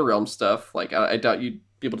the NetherRealm stuff. Like, I doubt you'd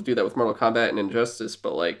be able to do that with Mortal Kombat and Injustice.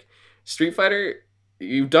 But like Street Fighter,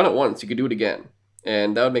 you've done it once, you could do it again.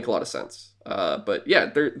 And that would make a lot of sense. But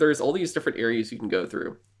yeah, there's all these different areas you can go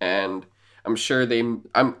through. And I'm sure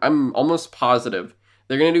I'm almost positive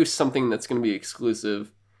they're going to do something that's going to be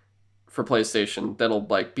exclusive for PlayStation that'll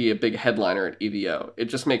like be a big headliner at EVO. It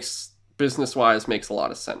just makes business-wise makes a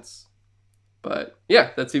lot of sense. But yeah,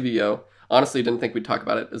 that's EVO. Honestly, didn't think we'd talk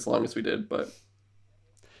about it as long as we did, but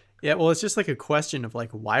yeah, well, it's just like a question of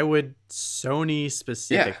like, why would Sony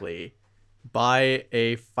specifically buy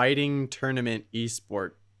a fighting tournament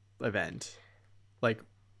esport event? Like,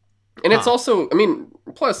 and it's also, I mean,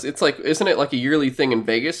 plus it's like, isn't it like a yearly thing in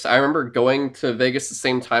Vegas? I remember going to Vegas the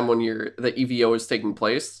same time when the EVO was taking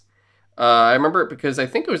place. I remember it because I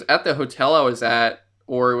think it was at the hotel I was at,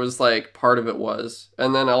 or it was like part of it was.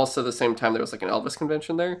 And then also the same time there was like an Elvis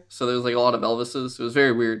convention there. So there was like a lot of Elvises. It was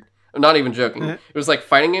very weird. I'm not even joking. It was like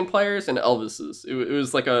fighting game players and Elvises. It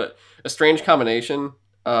was like a strange combination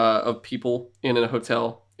of people in a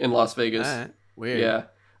hotel in Las Vegas. Weird. Yeah.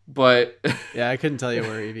 But yeah, I couldn't tell you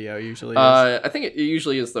where EVO usually is. I think it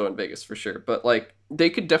usually is though in Vegas for sure. But like they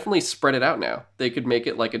could definitely spread it out now. They could make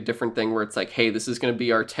it like a different thing where it's like, hey, this is going to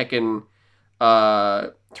be our Tekken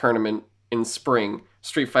tournament in spring,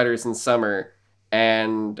 Street Fighter's in summer,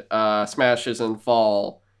 and Smash is in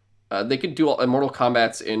fall. They could do Mortal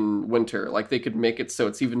Kombat's in winter. Like they could make it so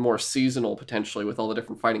it's even more seasonal potentially with all the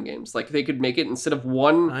different fighting games. Like they could make it instead of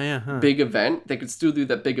one big event, they could still do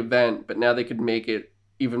that big event, but now they could make it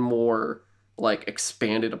even more like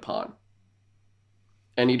expanded upon.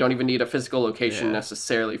 And you don't even need a physical location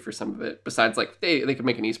necessarily for some of it. Besides, like they could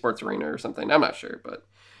make an esports arena or something. I'm not sure, but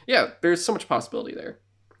yeah, there's so much possibility there.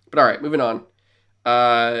 But all right, moving on.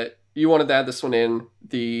 You wanted to add this one in,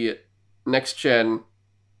 the next gen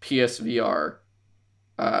PSVR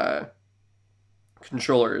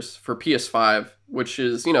controllers for PS5, which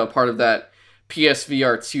is part of that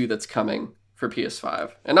PSVR 2 that's coming for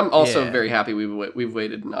PS5. And I'm also very happy we've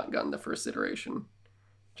waited and not gotten the first iteration,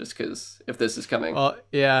 just because if this is coming. Well,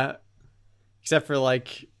 yeah, except for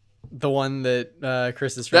like the one that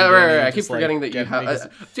Chris is trying right. I keep forgetting that you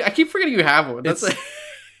have. I keep forgetting you have one. That's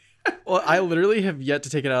well, I literally have yet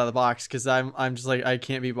to take it out of the box because I'm just like, I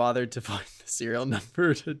can't be bothered to find the serial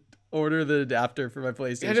number to order the adapter for my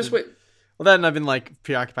PlayStation. Yeah, just wait. Well, then I've been like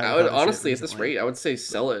preoccupied. I would honestly, at this rate, I would say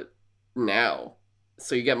sell it now.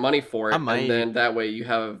 So you get money for I it, and might. then that way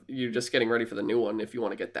you're just getting ready for the new one if you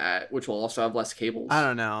want to get that, which will also have less I cables.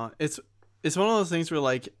 don't know. It's one of those things where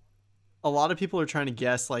like a lot of people are trying to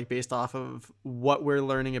guess like based off of what we're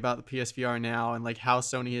learning about the PSVR now and like how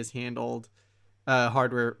Sony has handled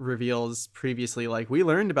hardware reveals previously. Like we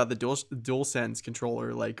learned about the DualSense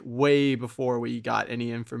controller like way before we got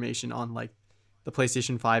any information on like the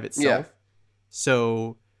PlayStation 5 Yeah, itself.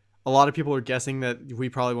 So a lot of people are guessing that we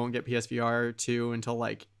probably won't get PSVR 2 until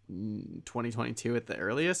like 2022 at the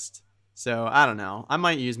earliest. So I don't know. I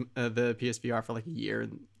might use the PSVR for like a year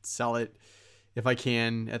and sell it if I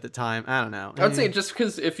can at the time. I don't know. I would say just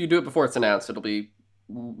because if you do it before it's announced, it'll be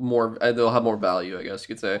more. They'll have more value, I guess you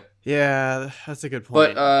could say. Yeah, that's a good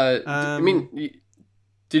But point. I mean,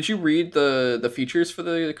 did you read the features for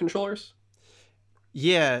the controllers?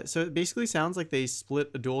 Yeah, so it basically sounds like they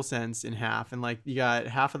split a DualSense in half, and like you got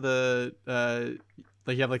half of the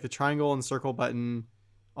like you have like the triangle and circle button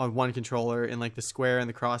on one controller, and like the square and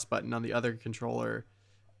the cross button on the other controller.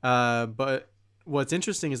 But what's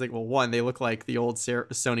interesting is like, well, one, they look like the old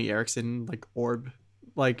Sony Ericsson like orb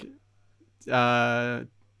like uh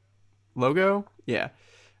logo. Yeah.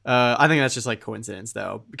 I think that's just like coincidence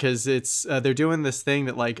though, because it's they're doing this thing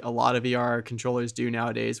that like a lot of VR controllers do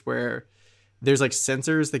nowadays, where there's like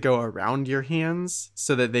sensors that go around your hands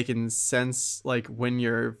so that they can sense like when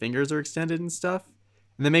your fingers are extended and stuff,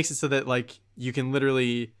 and that makes it so that like you can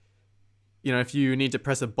literally, you know, if you need to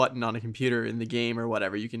press a button on a computer in the game or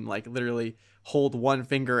whatever, you can like literally hold one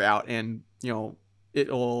finger out and, you know,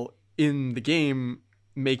 it'll in the game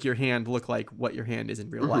make your hand look like what your hand is in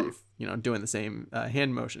real Mm-hmm. life, you know, doing the same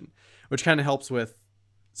hand motion, which kind of helps with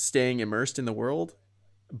staying immersed in the world.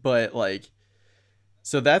 But like,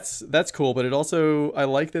 so that's cool, but it also, I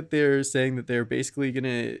like that they're saying that they're basically going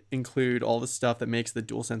to include all the stuff that makes the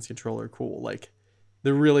DualSense controller cool, like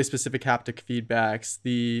the really specific haptic feedbacks,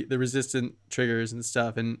 the resistant triggers and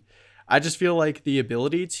stuff. And I just feel like the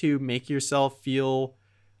ability to make yourself feel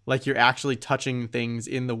like you're actually touching things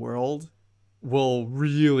in the world will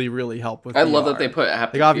really really help with I love that they VR. put Like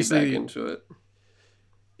haptic feedback obviously, into it.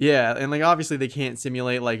 yeah, and like obviously they can't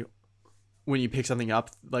simulate like when you pick something up,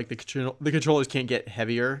 like the controllers can't get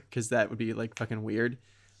heavier because that would be like fucking weird.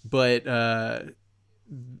 But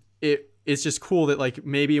it's just cool that like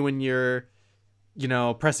maybe when you're, you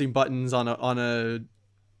know, pressing buttons on a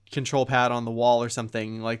control pad on the wall or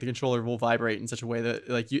something, like the controller will vibrate in such a way that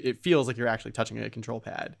like it feels like you're actually touching a control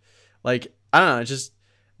pad. Like I don't know, just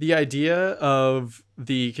the idea of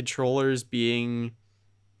the controllers being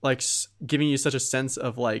like giving you such a sense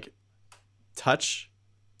of like touch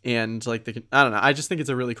and like the, I don't know, I just think it's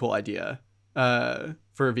a really cool idea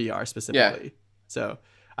for VR Yeah, specifically. So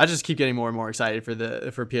I just keep getting more and more excited for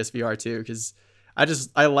PSVR 2, because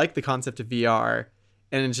I like the concept of VR,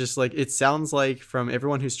 and it's just like it sounds like from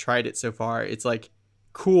everyone who's tried it so far, it's like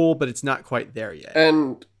cool, but it's not quite there yet.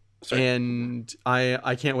 and sorry. And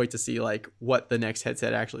I can't wait to see like what the next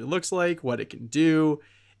headset actually looks like, what it can do,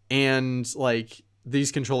 and like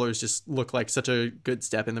these controllers just look like such a good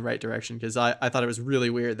step in the right direction, because I thought it was really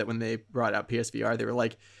weird that when they brought out PSVR, they were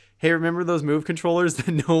like, hey, remember those Move controllers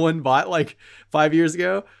that no one bought like 5 years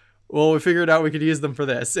ago? Well, we figured out we could use them for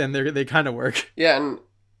this, and they kind of work. Yeah,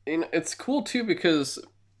 and it's cool too because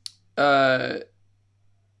uh,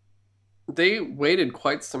 they waited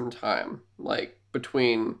quite some time, like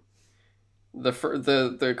between the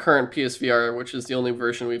current PSVR, which is the only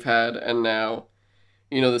version we've had, and now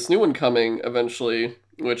this new one coming eventually,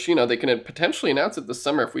 which they can potentially announce it this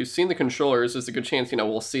summer. If we've seen the controllers, there's a good chance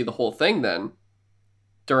we'll see the whole thing then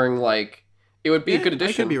during like it would be a Yeah, good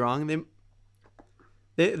I could be addition. wrong.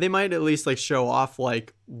 They might at least like show off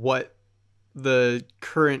like what the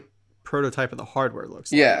current prototype of the hardware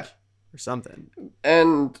looks Yeah, like or something.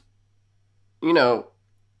 and you know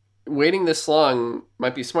waiting this long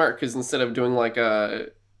might be smart because instead of doing like an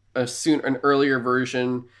earlier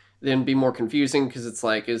version, then be more confusing because it's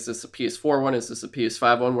like, is this a PS4 one? Is this a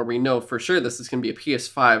PS5 one? Where we know for sure this is going to be a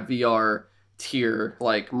PS5 VR tier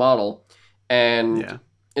like model, and Yeah.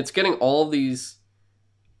 it's getting all these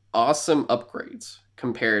awesome upgrades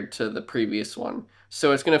compared to the previous one.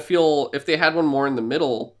 So it's going to feel, if they had one more in the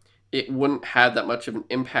middle, it wouldn't have that much of an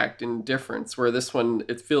impact and difference. Where this one,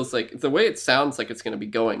 it feels like the way it sounds like it's going to be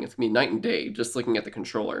going, it's going to be night and day just looking at the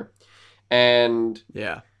controller. And,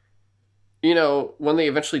 Yeah. when they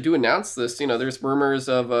eventually do announce this, there's rumors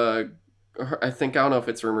of I don't know if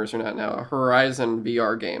it's rumors or not now, a Horizon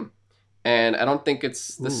VR game. And I don't think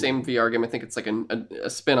it's the same Ooh. VR game. I think it's like a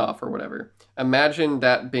spin off or whatever. Imagine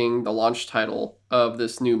that being the launch title of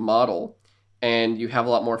this new model, and you have a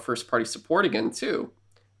lot more first party support again, too.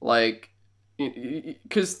 Like,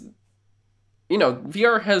 because,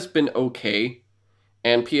 VR has been okay,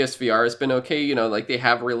 and PSVR has been okay. Like they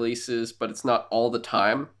have releases, but it's not all the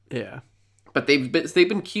time. Yeah. But they've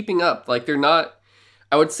been keeping up. Like they're not.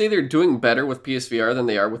 I would say they're doing better with PSVR than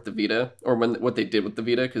they are with the Vita, or what they did with the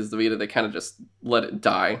Vita, because the Vita they kind of just let it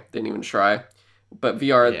die. They didn't even try. But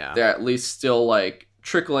VR, Yeah. they're at least still like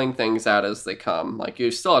trickling things out as they come. Like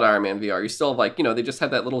you still at Iron Man VR, you still have like they just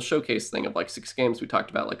had that little showcase thing of like 6 games we talked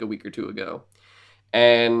about like a week or two ago,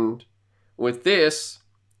 and with this,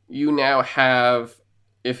 you now have,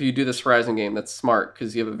 if you do this Horizon game, that's smart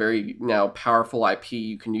because you have a very now powerful IP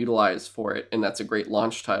you can utilize for it, and that's a great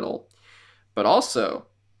launch title. But also,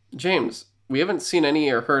 James, we haven't seen any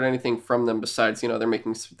or heard anything from them besides,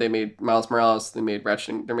 they made Miles Morales, they made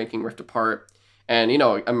Ratchet, they're making Rift Apart. And,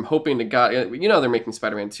 I'm hoping to God, they're making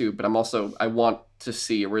Spider-Man 2, but I want to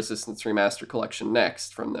see a Resistance Remaster collection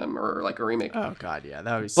next from them, or like a remake. Oh, God, yeah,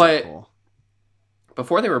 that would be But so cool.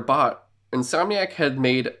 before they were bought, Insomniac had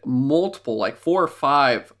made multiple, like 4 or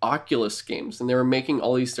 5 Oculus games, and they were making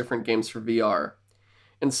all these different games for VR.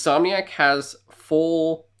 Insomniac has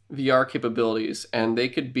full VR capabilities, and they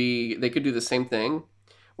could do the same thing,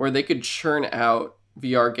 where they could churn out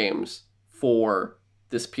VR games for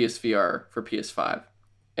this PSVR for PS5.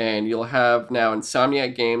 And you'll have now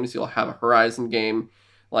Insomniac games, you'll have a Horizon game.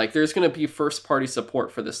 Like there's going to be first party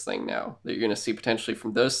support for this thing now that you're going to see potentially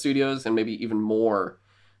from those studios, and maybe even more,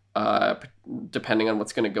 depending on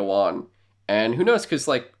what's going to go on. And who knows, because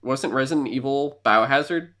like wasn't Resident Evil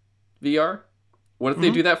Biohazard VR? What if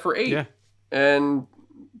they do that for 8? Yeah. And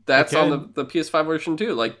that's on the PS5 version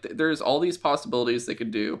too. Like there's all these possibilities they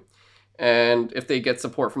could do. And if they get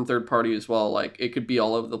support from third party as well, like it could be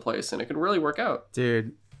all over the place and it could really work out.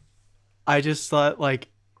 Dude, I just thought like,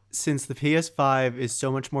 since the PS5 is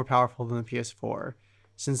so much more powerful than the PS4,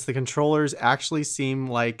 since the controllers actually seem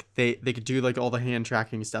like they could do like all the hand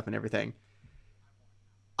tracking stuff and everything,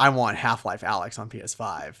 I want Half-Life Alyx on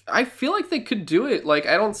PS5. I feel like they could do it. Like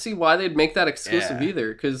I don't see why they'd make that exclusive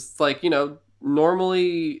either, because like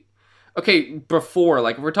normally, okay, before,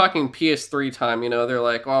 like if we're talking PS3 time, they're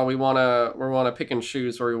like, oh, we wanna pick and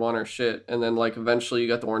choose where we want our shit, and then like eventually you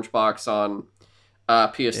got the orange box on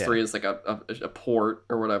PS3 as like a port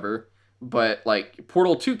or whatever. But like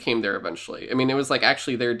Portal 2 came there eventually. I mean, it was like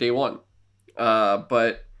actually there day one.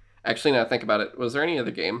 But actually, now I think about it, was there any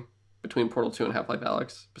other game between Portal 2 and Half-Life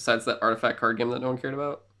Alyx besides that artifact card game that no one cared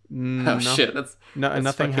about? No. Shit, that's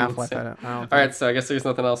nothing Half-Life. I don't all right, so I guess there's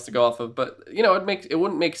nothing else to go off of. But it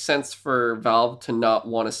wouldn't make sense for Valve to not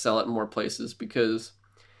want to sell it in more places, because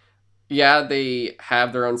yeah, they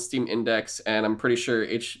have their own Steam index, and I'm pretty sure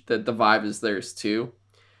the Vive is theirs too.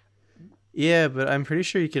 Yeah, but I'm pretty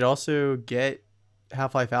sure you could also get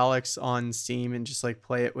Half-Life Alyx on Steam and just like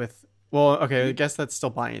play it with. Well, okay, I guess that's still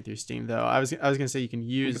buying it through Steam though. I was gonna say you can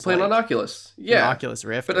play it on Oculus. Yeah, Oculus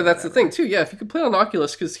Rift. But that's the thing too. Yeah, if you could play on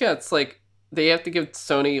Oculus, because it's like they have to give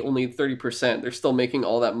Sony only 30%. They're still making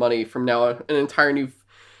all that money from now an entire new,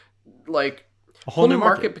 like, a whole new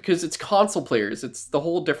market, because it's console players. It's the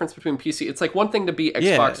whole difference between PC. It's like one thing to be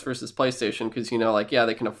Xbox versus PlayStation, because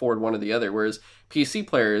they can afford one or the other, whereas PC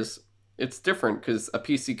players, it's different because a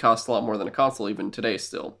PC costs a lot more than a console even today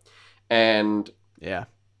still, and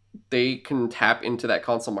they can tap into that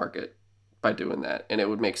console market by doing that, and it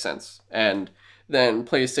would make sense. And then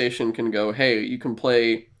PlayStation can go, hey, you can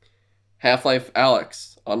play Half-Life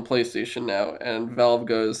Alyx on PlayStation now, and Valve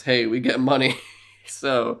goes, hey, we get money.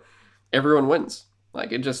 So everyone wins.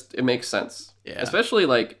 Like it makes sense. Especially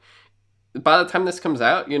like by the time this comes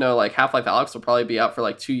out, like Half-Life Alyx will probably be out for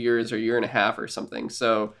like 2 years or a year and a half or something.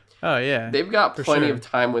 So they've got plenty of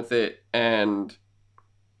time with it, and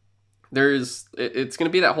it's going to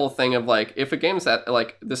be that whole thing of like, if a game's at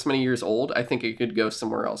like this many years old, I think it could go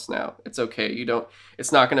somewhere else now. It's okay.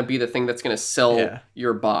 It's not going to be the thing that's going to sell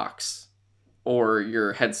your box or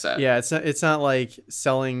your headset. Yeah, it's not like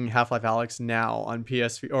selling Half-Life Alyx now on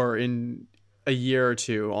PSV or in a year or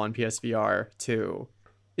two on PSVR 2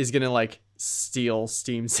 is going to like steal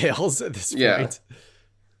Steam sales at this point.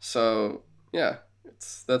 So, yeah,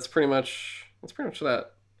 that's pretty much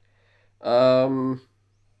that.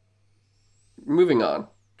 Moving on,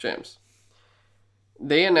 James.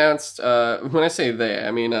 They announced, when I say they,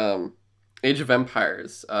 I mean Age of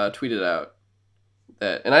Empires tweeted out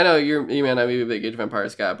that, and I know you may not be a big Age of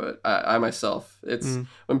Empires guy, but I myself, it's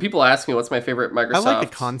when people ask me what's my favorite Microsoft. I like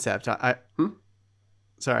the concept.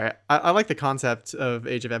 Sorry, I like the concept of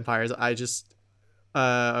Age of Empires. I just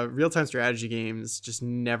real-time strategy games just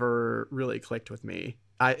never really clicked with me.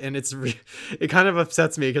 It kind of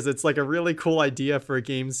upsets me because it's like a really cool idea for a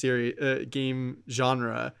game game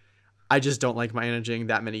genre. I just don't like managing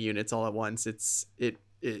that many units all at once.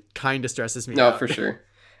 it kind of stresses me No, out. for sure.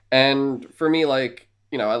 And for me, like,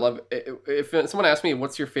 you know, I love if someone asked me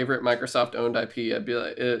what's your favorite Microsoft owned IP, I'd be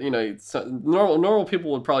like, you know, normal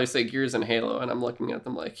people would probably say Gears and Halo, and I'm looking at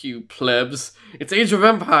them like, you plebs, it's Age of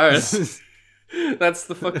Empires. That's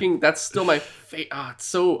still my favorite. It's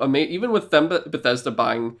so amazing. Even with them, Bethesda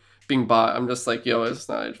being bought, I'm just like, yo, it's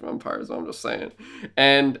not Age of Empires. I'm just saying.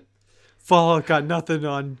 And Fallout got nothing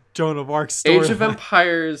on Joan of Arc's Age of storyline.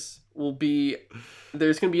 Empires will be.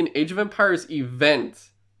 There's gonna be an Age of Empires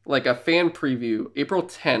event, like a fan preview, April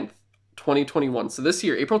 10th, 2021. So this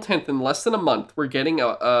year, April 10th, in less than a month, we're getting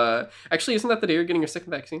a. Actually, isn't that the day you're getting your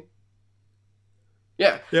second vaccine?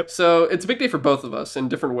 Yeah. Yep. So it's a big day for both of us in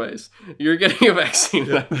different ways. You're getting a vaccine,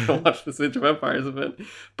 and Yep. I'm going to watch this Age of Empires event.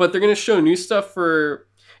 But they're going to show new stuff for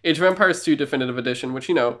Age of Empires 2 Definitive Edition, which,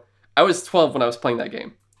 you know, I was 12 when I was playing that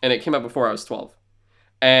game, and it came out before I was 12.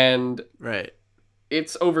 And Right.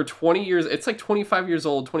 it's over 20 years. It's like 25 years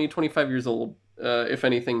old, 25 years old, if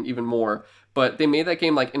anything, even more. But they made that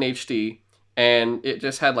game like in HD, and it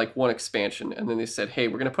just had like one expansion. And then they said, hey,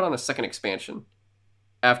 we're going to put on a second expansion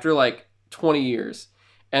after like 20 years.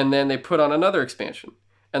 And then they put on another expansion,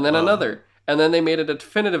 and then another. And then they made it a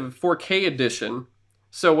definitive 4K edition.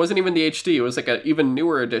 So it wasn't even the HD. It was like an even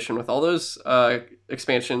newer edition with all those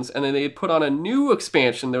expansions. And then they put on a new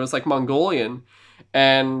expansion that was like Mongolian.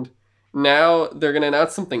 And now they're going to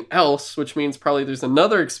announce something else, which means probably there's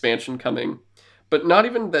another expansion coming. But not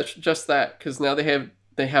even just that, because now they have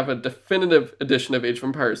a definitive edition of Age of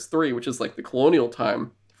Empires 3, which is like the colonial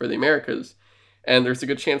time for the Americas. And there's a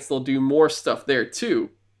good chance they'll do more stuff there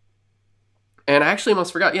too. And I actually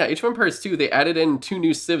almost forgot. Yeah, Age of Empires 2, they added in 2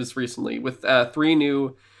 new civs recently with 3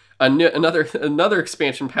 new another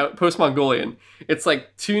expansion post Mongolian. It's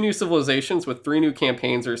like 2 new civilizations with 3 new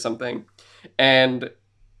campaigns or something. And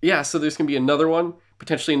yeah, so there's going to be another one,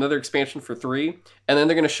 potentially another expansion for 3, and then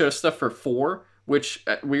they're going to show stuff for 4, which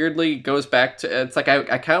weirdly goes back to, it's like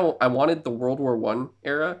I wanted the World War 1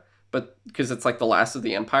 era, but because it's like the last of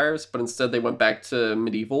the empires, but instead they went back to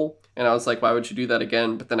medieval, and I was like, why would you do that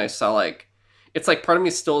again? But then I saw like, it's like part of me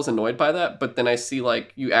still is annoyed by that, but then I see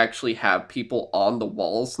like you actually have people on the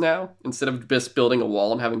walls now. Instead of just building a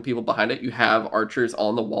wall and having people behind it, you have archers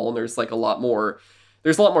on the wall, and there's a lot more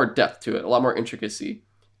depth to it, a lot more intricacy.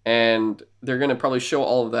 And they're going to probably show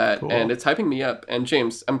all of that, Cool. and it's hyping me up. And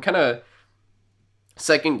James, I'm kind of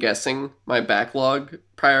second guessing my backlog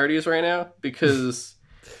priorities right now because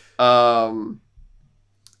I've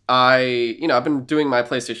been doing my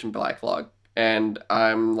PlayStation backlog, and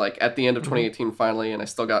I'm like at the end of 2018 finally, and I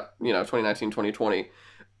still got 2019, 2020,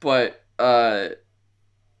 but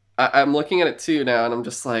I'm looking at it too now, and I'm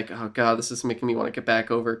just like, oh god, this is making me want to get back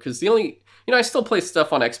over, because the only I still play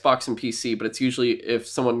stuff on Xbox and PC, but it's usually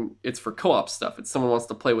it's for co-op stuff. It's someone wants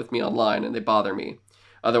to play with me online and they bother me.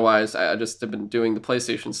 Otherwise, I just have been doing the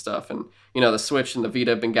PlayStation stuff, and the Switch and the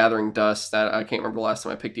Vita have been gathering dust. I can't remember the last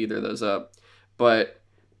time I picked either of those up, but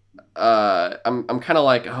I'm kind of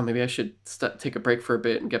like, oh, maybe I should take a break for a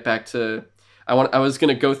bit and get back to. I was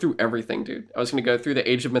gonna go through everything, dude. I was gonna go through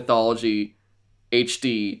the Age of Mythology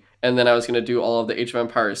HD, and then I was gonna do all of the Age of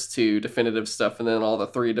Empires 2 definitive stuff, and then all the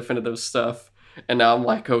 3 definitive stuff. And now I'm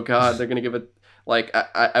like, oh god, they're gonna give it. Like,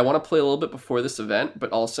 I want to play a little bit before this event,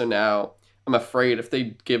 but also now I'm afraid if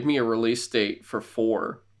they give me a release date for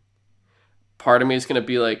 4, part of me is gonna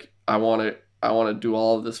be like, I want to do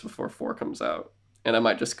all of this before 4 comes out, and I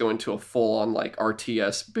might just go into a full on like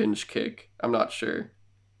RTS binge kick. I'm not sure,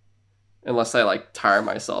 unless I like tire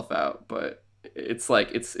myself out, but it's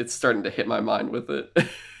like it's starting to hit my mind with it.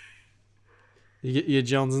 You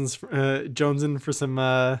jonesing for some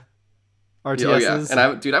RTSs. Oh yeah, and I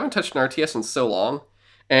haven't touched an RTS in so long,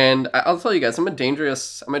 and I'll tell you guys, I'm a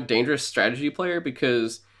dangerous strategy player,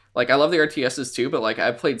 because like I love the RTSs too, but like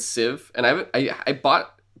I played Civ, and I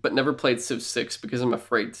bought but never played Civ 6 because I'm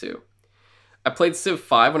afraid to. I played Civ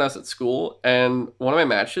 5 when I was at school, and one of my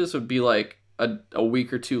matches would be like a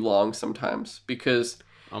week or 2 long sometimes, because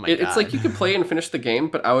Oh my god. it's like you could play and finish the game,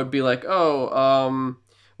 but I would be like,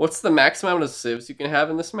 what's the max amount of civs you can have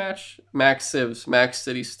in this match? Max civs, max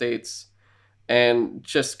city states, and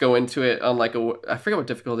just go into it on like I forget what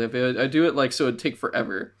difficulty I do it like so it'd take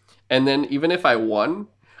forever. And then even if I won,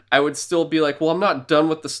 I would still be like, well, I'm not done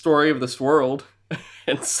with the story of this world.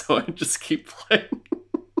 And so I just keep playing.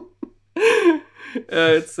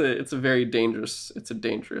 It's a very dangerous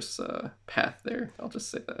path there. I'll just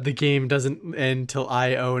say that. The game doesn't end till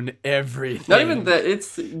I own everything. Not even that.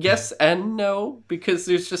 It's yes and no, because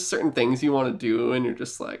there's just certain things you want to do, and you're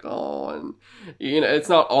just like, oh, and it's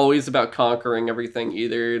not always about conquering everything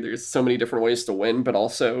either. There's so many different ways to win, but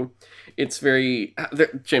also, it's very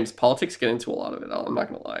James, politics get into a lot of it. I'm not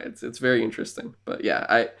gonna lie, it's very interesting. But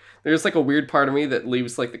yeah, there's like a weird part of me that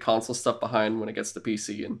leaves like the console stuff behind when it gets to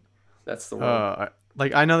PC, and that's the one.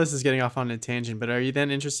 Like I know this is getting off on a tangent, but are you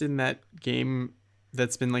then interested in that game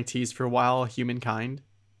that's been like teased for a while, Humankind?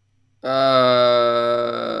 Because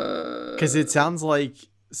it sounds like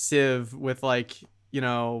Civ with like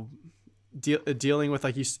dealing with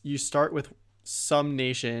like you start with some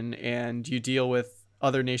nation and you deal with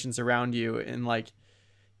other nations around you, and like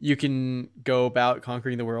you can go about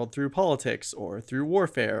conquering the world through politics or through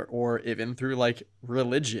warfare or even through like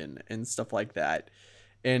religion and stuff like that.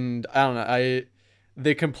 And I don't know,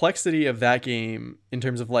 the complexity of that game in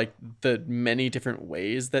terms of like the many different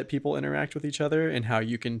ways that people interact with each other and how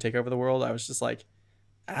you can take over the world, I was just like,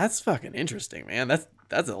 that's fucking interesting, man. That's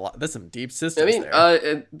a lot. That's some deep systems. I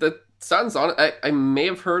mean, that sounds on. I may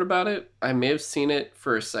have heard about it. I may have seen it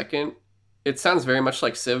for a second. It sounds very much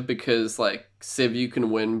like Civ, because like Civ, you can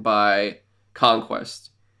win by conquest,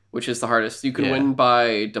 which is the hardest. You can win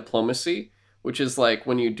by diplomacy, which is like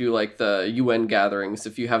when you do like the UN gatherings.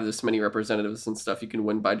 If you have this many representatives and stuff, you can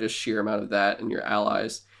win by just sheer amount of that and your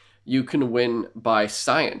allies. You can win by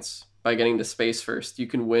science, by getting to space first. You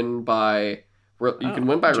can win by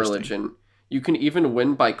religion. You can even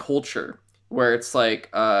win by culture, where it's like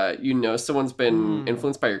someone's been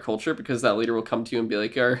influenced by your culture, because that leader will come to you and be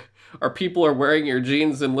like, our people are wearing your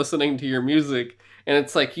jeans and listening to your music. And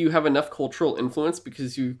it's like you have enough cultural influence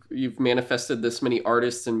because you've manifested this many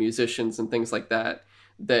artists and musicians and things like that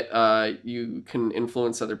you can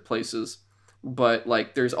influence other places. But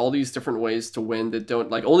like there's all these different ways to win that don't,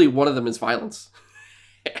 like, only one of them is violence.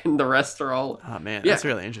 And the rest are all... Oh, man, that's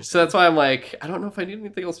really interesting. So that's why I'm like, I don't know if I need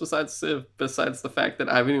anything else besides Civ, besides the fact that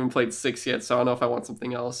I haven't even played 6 yet, so I don't know if I want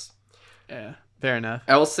something else. Yeah, fair enough.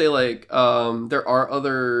 I will say, like, there are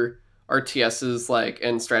other RTSs, like,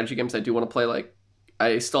 and strategy games I do want to play. Like,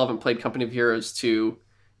 I still haven't played Company of Heroes 2,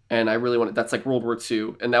 and I really want to... That's, like, World War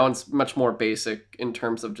II, and that one's much more basic in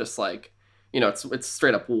terms of just, like, it's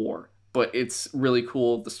straight up war. But it's really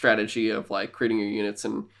cool, the strategy of, like, creating your units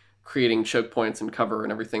and creating choke points and cover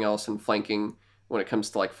and everything else, and flanking when it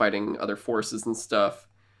comes to like fighting other forces and stuff.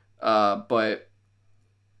 But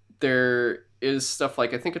there is stuff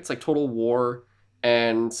like, I think it's like Total War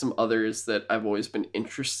and some others that I've always been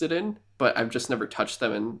interested in, but I've just never touched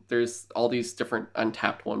them. And there's all these different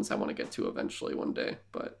untapped ones I want to get to eventually one day.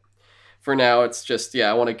 But for now, it's just,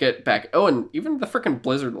 I want to get back. Oh, and even the freaking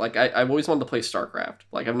Blizzard, like I've always wanted to play StarCraft.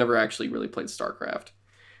 Like I've never actually really played StarCraft.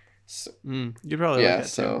 So, you'd probably like that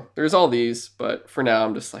so too. There's all these, but for now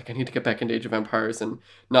I'm just like, I need to get back into Age of Empires and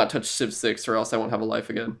not touch Civ 6 or else I won't have a life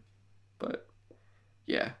again. But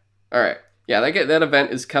yeah. All right. Yeah, that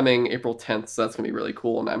event is coming April 10th, so that's going to be really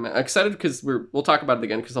cool, and I'm excited because we'll talk about it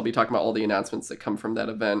again, because I'll be talking about all the announcements that come from that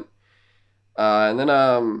event. And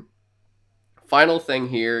then final thing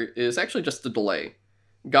here is actually just a delay.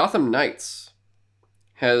 Gotham Knights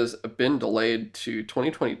has been delayed to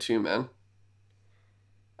 2022, man.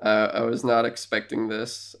 I was not expecting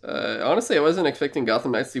this. Honestly, I wasn't expecting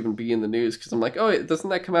Gotham Knights to even be in the news, because I'm like, oh, doesn't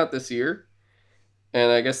that come out this year?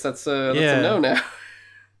 And I guess that's a no now.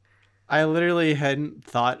 I literally hadn't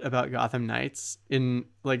thought about Gotham Knights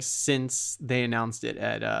since they announced it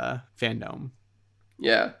at Fandom.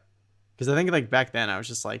 Yeah. Because I think like back then I was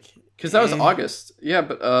just like... Because that was August. Yeah,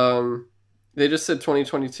 but they just said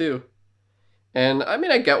 2022. And I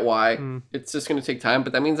mean, I get why. It's just going to take time,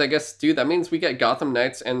 but that means, that means we get Gotham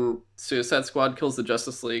Knights and Suicide Squad Kills the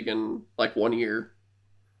Justice League in like 1 year.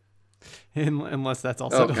 Unless that's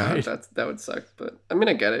also delayed. God, that would suck. But I mean,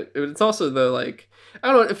 I get it. It's also I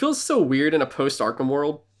don't know, it feels so weird in a post-Arkham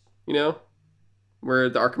world, where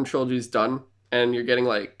the Arkham trilogy is done, and you're getting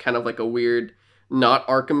like kind of like a weird not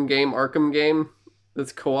Arkham game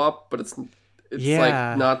that's co-op, but it's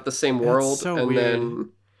like not the same world. So and weird. Then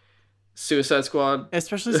Suicide Squad,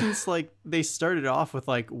 especially since like they started off with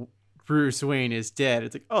like Bruce Wayne is dead.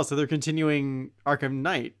 It's like, oh, so they're continuing Arkham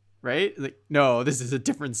Knight, right? Like, no, this is a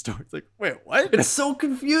different story. It's like, wait, what? It's so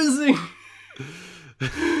confusing.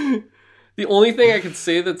 The only thing I could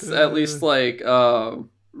say that's at least like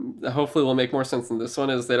hopefully will make more sense than this one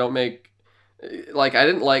is they don't make, like, I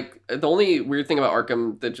didn't like, the only weird thing about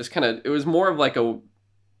Arkham that just kind of, it was more of like a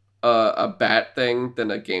bat thing than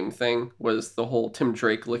a game thing, was the whole Tim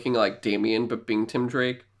Drake looking like Damien but being Tim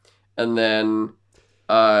Drake. And then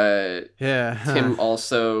Yeah. Tim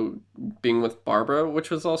also being with Barbara, which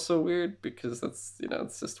was also weird because that's,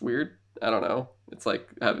 it's just weird. I don't know. It's like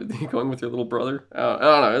going with your little brother. I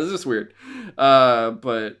don't know. It's just weird.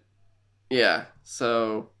 But yeah.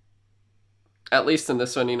 So at least in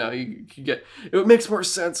this one, you get, it makes more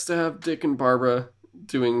sense to have Dick and Barbara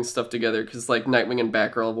doing stuff together because like Nightwing and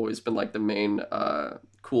Batgirl have always been like the main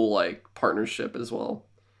cool like partnership as well.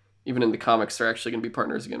 Even in the comics, they're actually going to be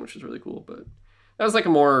partners again, which is really cool. But that was like a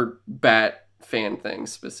more Bat fan thing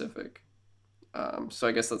specific. So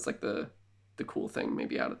I guess that's like the cool thing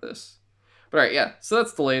maybe out of this. But all right, yeah. So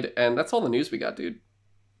that's delayed, and that's all the news we got, dude.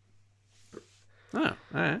 Oh, all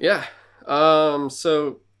right. Yeah.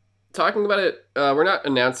 So talking about it, we're not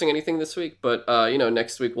announcing anything this week, but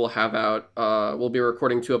next week we'll have out. We'll be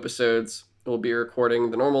recording 2 episodes. We'll be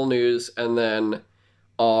recording the normal news, and then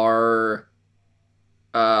our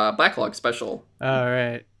backlog special. All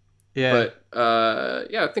right. Yeah. But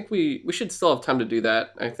yeah, I think we should still have time to do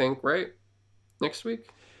that. I think, right? Next week.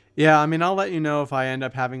 Yeah, I mean, I'll let you know if I end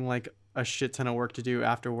up having like a shit ton of work to do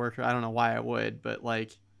after work. I don't know why I would, but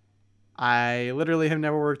like I literally have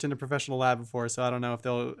never worked in a professional lab before, so I don't know if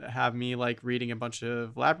they'll have me like reading a bunch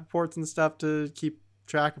of lab reports and stuff to keep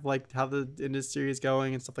track of like how the industry is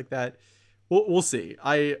going and stuff like that. We'll see.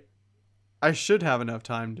 I should have enough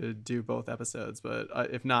time to do both episodes, but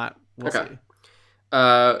if not, we'll see.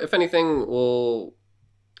 If anything, we'll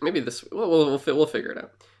maybe this we'll figure it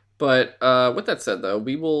out. But with that said, though,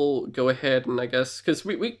 we will go ahead and I guess because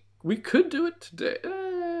we could do it today.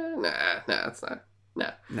 Nah, it's not.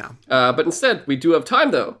 Nah. No. But instead, we do have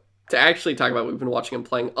time though to actually talk about what we've been watching and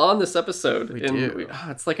playing on this episode. We do.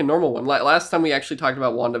 It's like a normal one. Last time we actually talked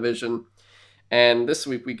about WandaVision, and this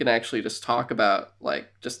week we can actually just talk about like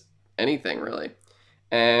just anything really.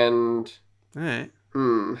 And All right.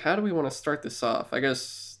 how do we want to start this off? I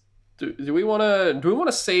guess do we want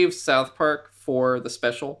to save South Park for the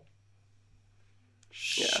special?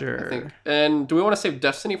 Sure. I think. And do we want to save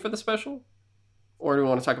Destiny for the special, or do we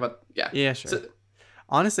want to talk about Yeah, sure.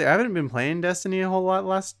 Honestly, I haven't been playing Destiny a whole lot the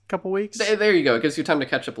last couple weeks. There you go. It gives you time to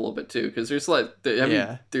catch up a little bit too, because there's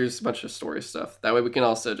there's a bunch of story stuff. That way we can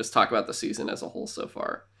also just talk about the season as a whole so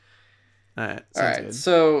far. All right. All right. Good.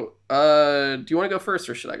 So, do you want to go first,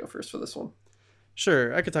 or should I go first for this one?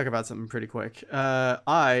 Sure, I could talk about something pretty quick.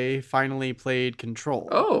 I finally played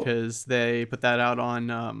Control because they put that out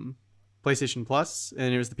on PlayStation Plus,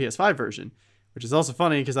 and it was the PS5 version, which is also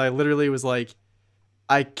funny because I literally was like,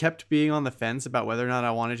 I kept being on the fence about whether or not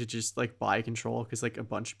I wanted to just like buy Control because like a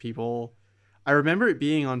bunch of people, I remember it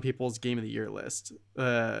being on people's Game of the Year list,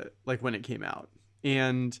 like when it came out,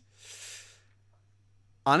 and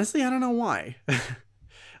honestly, I don't know why.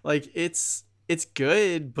 Like it's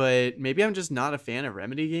good, but maybe I'm just not a fan of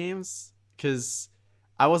Remedy games because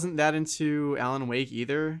I wasn't that into Alan Wake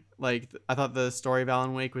either. Like I thought the story of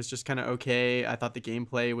Alan Wake was just kind of okay. I thought the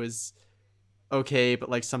gameplay was okay, but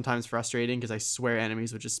like sometimes frustrating because I swear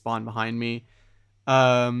enemies would just spawn behind me.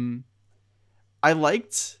 I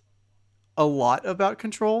liked a lot about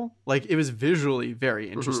Control. Like it was visually very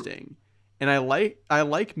interesting. And I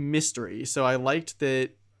like mystery. So I liked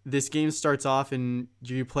that this game starts off and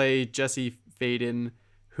you play Jesse Faden,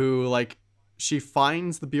 who like she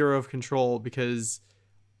finds the Bureau of Control because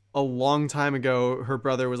a long time ago her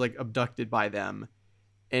brother was like abducted by them,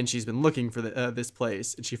 and she's been looking for this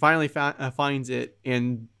place, and she finally finds it.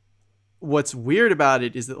 And what's weird about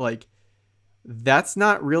it is that like that's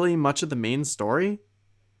not really much of the main story.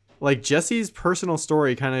 Like Jesse's personal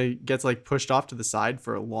story kind of gets like pushed off to the side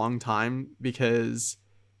for a long time because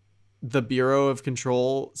the Bureau of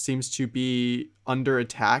Control seems to be under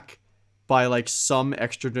attack by like some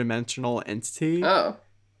extra dimensional entity. Oh.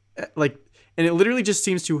 Like, and it literally just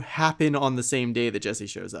seems to happen on the same day that Jesse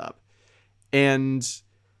shows up. And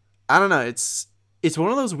I don't know, it's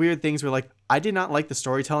one of those weird things where like I did not like the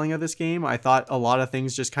storytelling of this game. I thought a lot of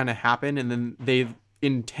things just kind of happen and then they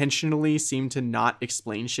intentionally seem to not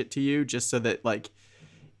explain shit to you just so that like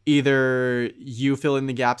either you fill in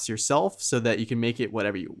the gaps yourself so that you can make it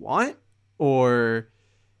whatever you want, or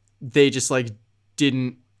they just like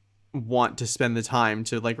didn't want to spend the time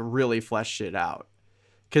to like really flesh shit out.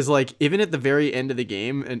 Because like even at the very end of the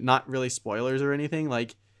game, and not really spoilers or anything,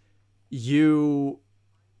 like you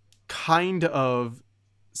kind of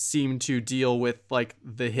seem to deal with like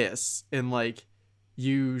the hiss, and like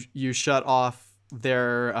you shut off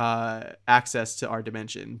their access to our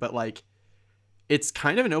dimension, but like it's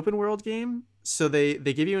kind of an open world game, so they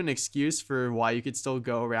give you an excuse for why you could still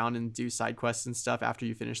go around and do side quests and stuff after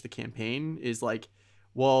you finish the campaign. Is like,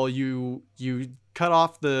 well, you cut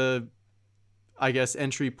off the, I guess,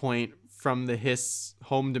 entry point from the hiss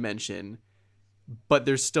home dimension, but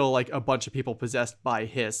there's still like a bunch of people possessed by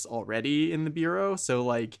hiss already in the bureau. So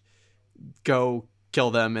like go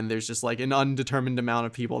kill them, and there's just like an undetermined amount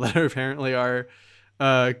of people that apparently are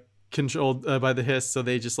uh controlled by the hiss. So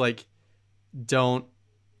they just like don't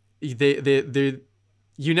they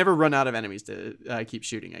you never run out of enemies to keep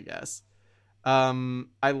shooting, I guess.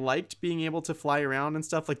 I liked being able to fly around and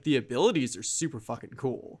stuff. Like the abilities are super fucking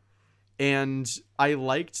cool. And I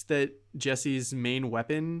liked that Jesse's main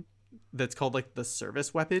weapon, that's called like the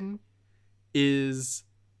service weapon, is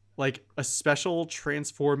like a special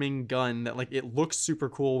transforming gun that like it looks super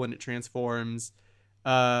cool when it transforms.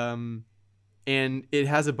 Um and it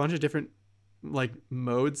has a bunch of different like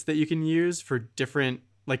modes that you can use for different,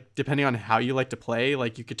 like depending on how you like to play.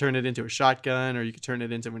 Like you could turn it into a shotgun, or you could turn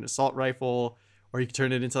it into an assault rifle, or you could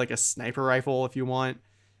turn it into like a sniper rifle if you want.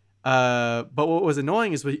 But what was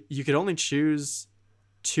annoying is you could only choose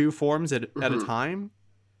two forms at a time.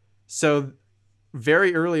 So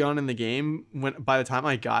very early on in the game, when by the time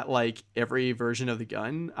I got like every version of the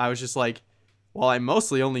gun, I was just like, well, I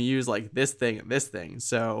mostly only use like this thing and this thing.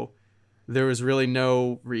 So there was really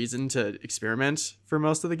no reason to experiment for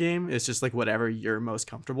most of the game. It's just like whatever you're most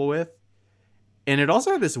comfortable with. And it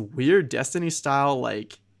also had this weird Destiny style,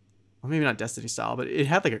 like, well, maybe not Destiny style, but it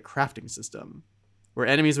had like a crafting system where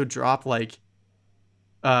enemies would drop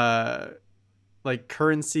uh like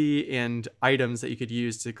currency and items that you could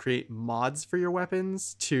use to create mods for your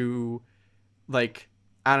weapons to, like,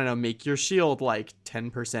 I don't know, make your shield like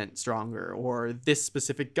 10% stronger, or this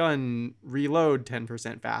specific gun reload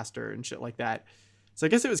 10% faster and shit like that. So I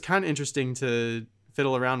guess it was kind of interesting to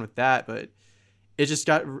fiddle around with that, but it just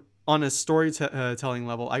got, on a storytelling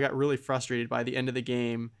level, I got really frustrated by the end of the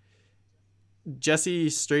game. Jesse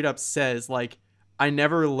straight up says, like, I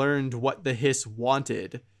never learned what the hiss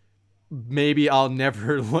wanted. Maybe I'll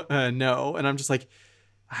never know. And I'm just like,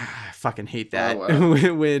 I fucking hate that. Oh,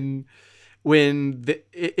 wow.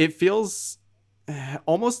 It feels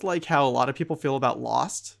almost like how a lot of people feel about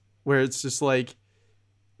Lost, where it's just like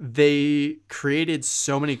they created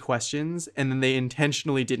so many questions and then they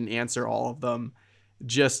intentionally didn't answer all of them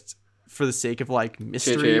just for the sake of like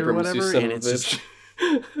mystery or whatever. And it's just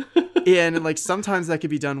yeah, and like sometimes that could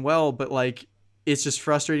be done well, but like it's just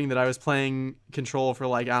frustrating that I was playing Control for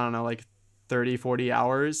like, I don't know, like 30-40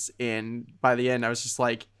 hours, and by the end I was just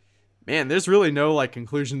like, man, there's really no like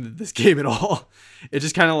conclusion to this game at all. It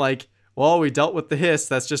just kind of like, well, we dealt with the hiss,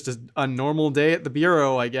 that's just a normal day at the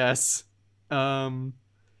bureau, I guess. I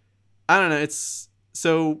don't know, it's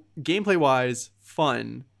so gameplay wise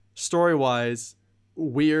fun, story wise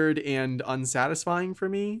weird and unsatisfying for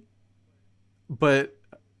me. But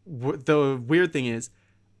the weird thing is,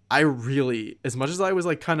 I really, as much as I was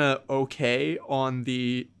like kind of okay on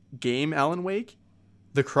the game Alan Wake,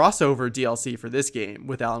 the crossover DLC for this game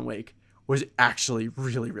with Alan Wake was actually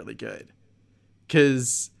really, really good.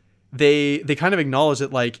 Because they kind of acknowledge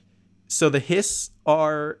that, like, so the hiss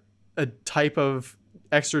are a type of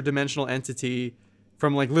extra dimensional entity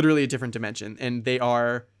from like literally a different dimension, and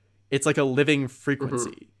it's like a living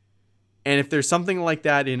frequency. And if there's something like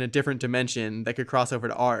that in a different dimension that could cross over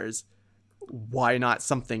to ours, why not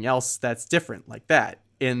something else that's different like that?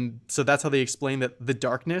 And so that's how they explain that the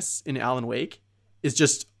darkness in Alan Wake is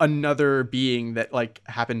just another being that like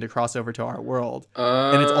happened to cross over to our world.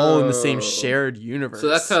 And it's all in the same shared universe. So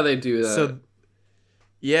that's how they do that. So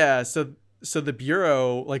yeah, so the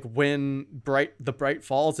Bureau, like when the Bright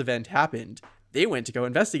Falls event happened, they went to go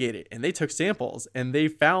investigate it, and they took samples, and they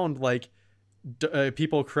found like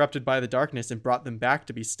people corrupted by the darkness and brought them back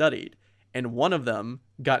to be studied. And one of them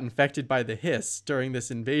got infected by the hiss during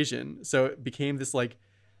this invasion. So it became this like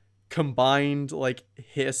combined like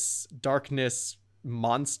hiss darkness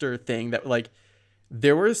monster thing that like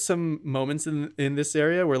there were some moments in this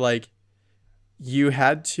area where like you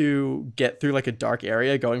had to get through like a dark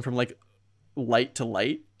area going from like light to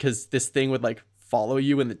light because this thing would like follow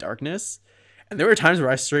you in the darkness. And there were times where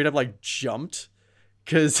I straight up like jumped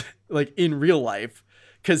because like in real life,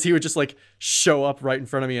 because he would just like show up right in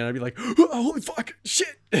front of me and I'd be like, oh, holy fuck,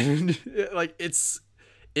 shit. And like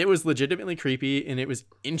it was legitimately creepy and it was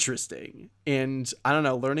interesting. And I don't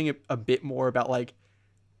know, learning a bit more about like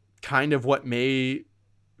kind of what may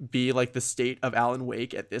be like the state of Alan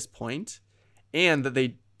Wake at this point, and that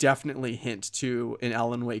they definitely hint to an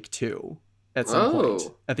Alan Wake 2 at some point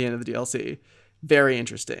at the end of the DLC. Very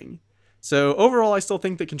interesting. So overall, I still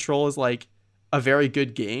think that Control is like a very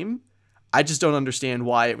good game. I just don't understand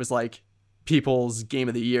why it was like people's game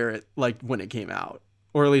of the year like when it came out,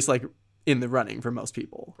 or at least like in the running for most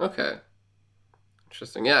people. Okay.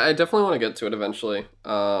 Interesting. Yeah, I definitely want to get to it eventually.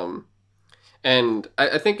 And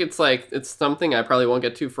I think it's like it's something I probably won't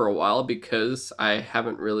get to for a while because I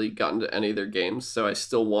haven't really gotten to any of their games. So I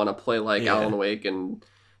still want to play like Yeah. Alan Wake and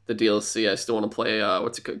the DLC. I still want to play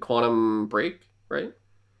what's it called? Quantum Break, right?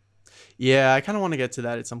 Yeah, I kind of want to get to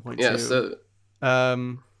that at some point Yeah. too. So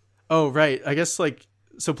Um, oh right, I guess like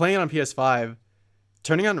so playing it on PS5,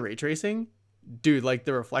 turning on ray tracing, dude, like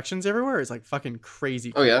the reflections everywhere is like fucking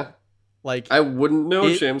crazy oh yeah, cool. Like I wouldn't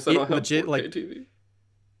know, James. I don't it have legit 4K like TV.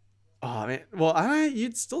 oh man, well I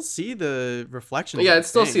you'd still see the reflections Yeah, of I'd the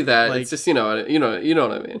still see thing. that. It's Like just you know what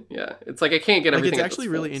I mean. Yeah, it's like I can't get it's everything at actually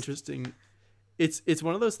this really fullest. interesting. It's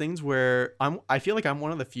one of those things where I feel like I'm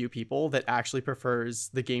one of the few people that actually prefers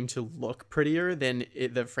the game to look prettier than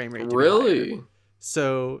the frame rate to be higher. Really?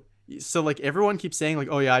 So like everyone keeps saying like,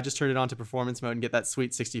 oh yeah, I just turned it on to performance mode and get that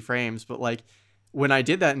sweet 60 frames, but like when I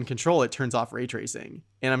did that in Control, it turns off ray tracing,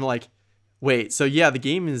 and I'm like, wait, so yeah, the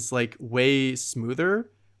game is like way smoother,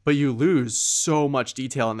 but you lose so much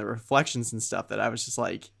detail in the reflections and stuff that I was just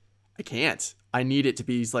like, I can't. I need it to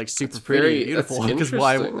be like super pretty and That's beautiful because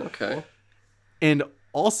why? interesting. Okay. And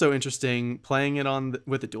also interesting playing it on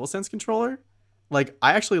with the DualSense controller. Like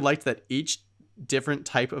I actually liked that each different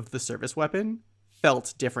type of the service weapon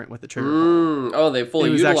felt different with the trigger pull. Oh, they It fully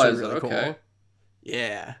was actually utilize it. really Okay. cool.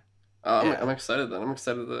 Yeah. I'm Yeah. excited then. I'm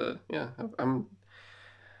excited to yeah. I'm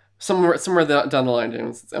somewhere down the line,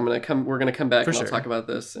 James. I'm gonna come. We're gonna come back For and I'll talk sure. about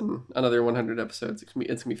this in another 100 episodes. It's gonna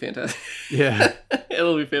be fantastic. Yeah.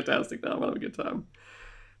 It'll be fantastic. Though I'm gonna have a good time.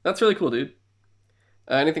 That's really cool, dude.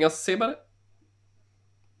 Anything else to say about it?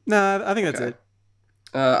 Nah, I think that's Okay.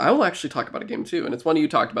 it. I will actually talk about a game too, and it's one you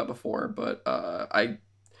talked about before, but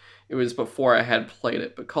it was before I had played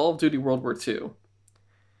it. But Call of Duty World War II.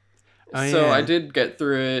 Oh So I yeah. did get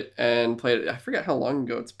through it and played it. I forget how long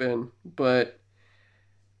ago it's been, but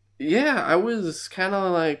yeah, I was kind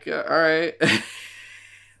of like, all right, this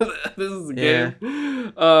is a Yeah.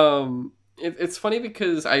 game. It's funny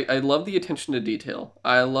because I love the attention to detail.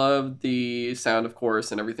 I love the sound, of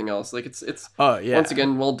course, and everything else. Like it's Oh once yeah.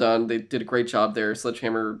 again well done. They did a great job there.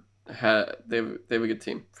 Sledgehammer had they have a good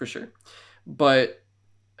team for sure, but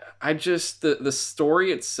I just the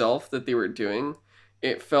story itself that they were doing,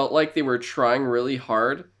 it felt like they were trying really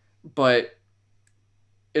hard, but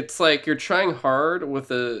it's like you're trying hard with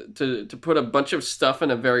a to put a bunch of stuff in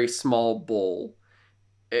a very small bowl.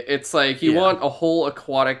 It's like you Yeah. want a whole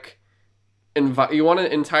aquatic you want an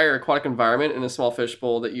entire aquatic environment in a small fish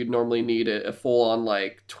bowl that you'd normally need a full on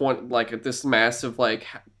like 20 like this massive like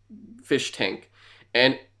fish tank.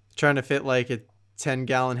 And Trying to fit like a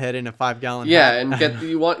 10-gallon head in a 5-gallon yeah, hat. and get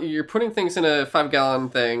you're putting things in a 5 gallon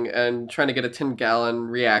thing and trying to get a 10 gallon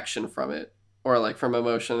reaction from it, or like from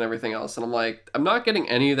emotion and everything else. And I'm like, I'm not getting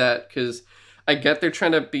any of that because I get they're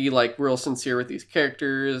trying to be like real sincere with these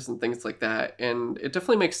characters and things like that, and it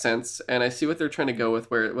definitely makes sense. And I see what they're trying to go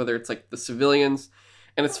with, where whether it's like the civilians,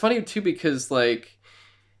 and it's funny too because like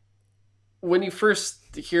when you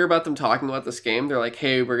first hear about them talking about this game, they're like,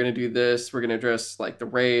 "Hey, we're gonna do this. We're gonna address like the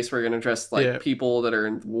race. We're gonna address like Yeah. people that are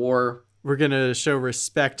in war." We're going to show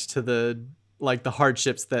respect to the like the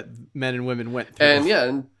hardships that men and women went through. And yeah,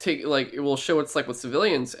 and take like it will show it's like with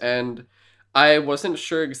civilians. And I wasn't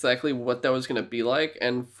sure exactly what that was gonna be like.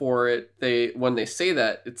 And for it, they when they say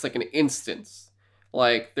that, it's like an instance.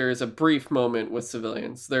 Like there's a brief moment with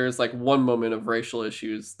civilians. There's like one moment of racial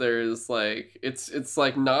issues. There's like it's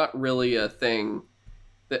like not really a thing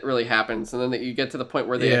that really happens. And then that you get to the point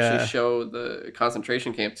where they actually Yeah. show the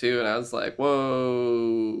concentration camp too, and I was like,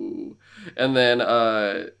 whoa. And then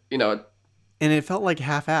And it felt like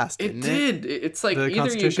half-assed, it didn't it? did. It's like The either you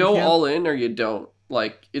concentration go camp? all in or you don't.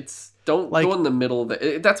 Like it's don't go Like in the middle of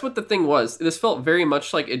it. That's what the thing was. This felt very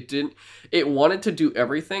much like it didn't. It wanted to do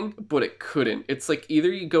everything, but it couldn't. It's like either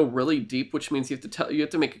you go really deep, which means you have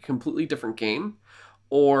to make a completely different game,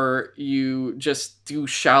 or you just do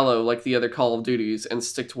shallow like the other Call of Duties and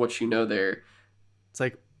stick to what you know there. it's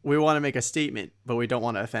like we want to make a statement, but we don't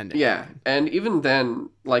want to offend Yeah, anyone. and even then,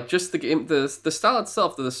 like just the game, the style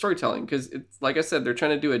itself, the storytelling, because it's like I said, they're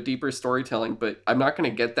trying to do a deeper storytelling, but I'm not going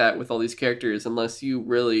to get that with all these characters unless you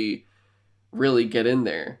really, really get in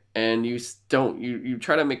there, and don't. You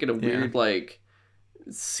try to make it a Yeah. weird like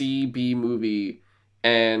C B movie,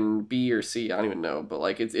 and B or C, I don't even know, but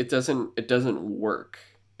like it doesn't work,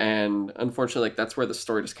 and unfortunately, like that's where the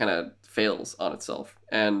story just kind of fails on itself,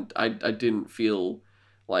 and I didn't feel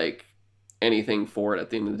like anything for it at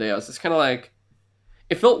the end of the day. I was just kind of like,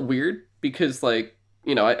 it felt weird because like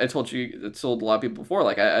I told you, I told a lot of people before,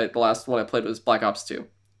 like the last one I played was Black Ops 2,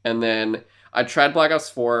 and then I tried Black Ops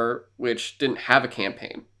 4, which didn't have a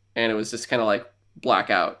campaign, and it was just kind of like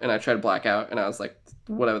Blackout, and I tried Blackout, and I was like,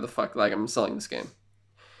 whatever the fuck, like I'm selling this game.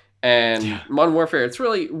 And Yeah. Modern Warfare, it's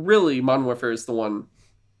really Modern Warfare is the one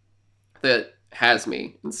that has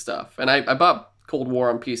me and stuff. And I bought Cold War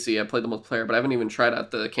on PC. I played the multiplayer, but I haven't even tried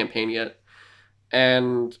out the campaign yet.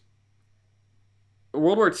 And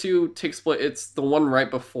World War II takes place. It's the one right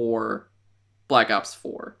before Black Ops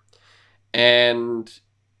 4, and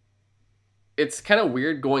it's kind of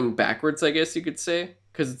weird going backwards, I guess you could say,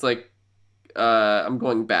 because it's like I'm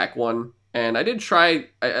going back one, and I did try.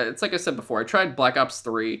 It's like I said before, I tried Black Ops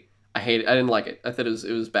 3. I didn't like it. I thought it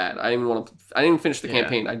was bad. I didn't want to. I didn't finish the Yeah.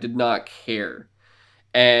 campaign. I did not care.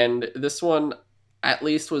 And this one at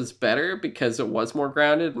least was better because it was more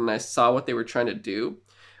grounded, and I saw what they were trying to do.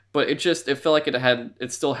 But it felt like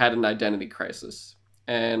it still had an identity crisis,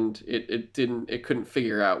 and it couldn't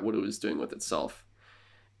figure out what it was doing with itself.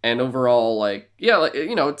 And overall, like, yeah, like,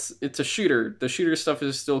 it's a shooter. The shooter stuff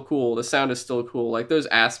is still cool. The sound is still cool. Like, those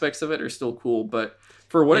aspects of it are still cool. But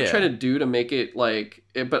for what it tried Yeah. to do to make it like,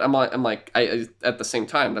 but I at the same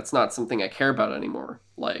time, that's not something I care about anymore.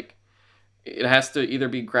 Like, it has to either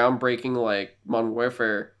be groundbreaking like Modern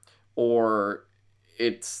Warfare, or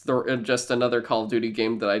just another Call of Duty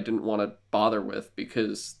game that I didn't want to bother with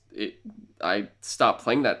because I stopped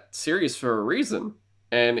playing that series for a reason,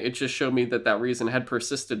 and it just showed me that reason had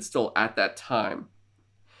persisted still at that time.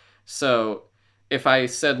 So if I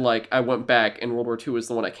said like I went back and World War II was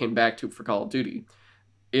the one I came back to for Call of Duty,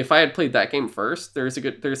 if I had played that game first, there's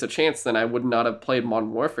a chance then I would not have played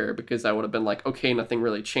Modern Warfare because I would have been like, okay, nothing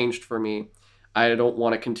really changed for me. I don't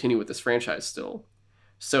want to continue with this franchise still.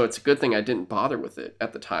 So it's a good thing I didn't bother with it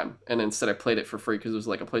at the time, and instead I played it for free because it was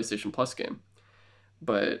like a PlayStation Plus game.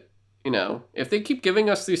 But if they keep giving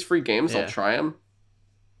us these free games, I'll Yeah. try them.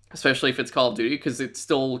 Especially if it's Call of Duty, because it's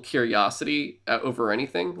still curiosity over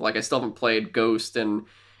anything. Like, I still haven't played Ghost and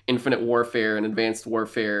Infinite Warfare and Advanced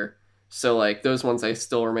Warfare. So, like, those ones I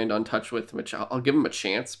still remained untouched with, which I'll give them a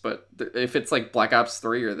chance. But if it's, like, Black Ops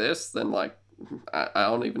 3 or this, then, like, I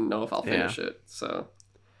don't even know if I'll Yeah. finish it. So,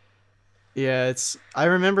 Yeah, I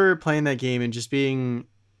remember playing that game and just being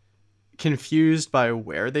confused by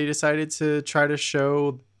where they decided to try to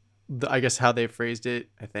show I guess how they phrased it,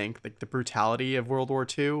 I think, like the brutality of World War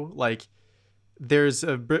II. Like, there's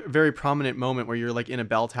a very prominent moment where you're like in a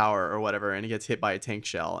bell tower or whatever, and it gets hit by a tank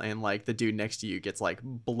shell, and like the dude next to you gets like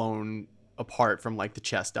blown apart from like the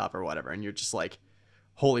chest up or whatever, and you're just like,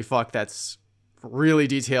 holy fuck, that's really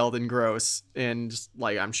detailed and gross. And just,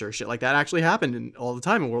 like, I'm sure shit like that actually happened all the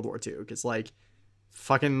time in World War II, because like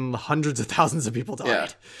fucking hundreds of thousands of people died. yeah.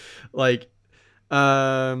 Like,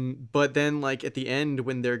 but then like at the end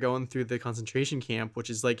when they're going through the concentration camp, which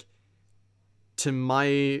is like, to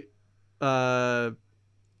my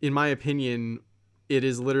in my opinion, it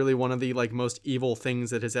is literally one of the like most evil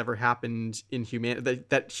things that has ever happened in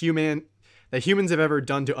that humans have ever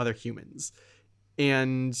done to other humans.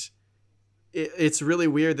 And it's really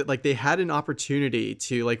weird that like they had an opportunity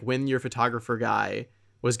to, like, when your photographer guy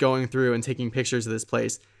was going through and taking pictures of this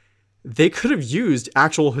place, they could have used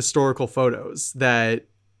actual historical photos that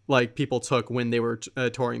like people took when they were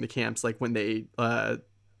touring the camps, like when they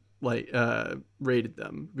raided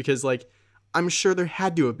them, because like I'm sure there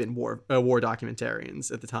had to have been war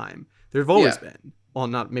documentarians at the time. There have always been. Well,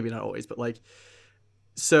 not always, but like,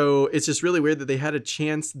 so it's just really weird that they had a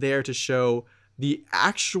chance there to show the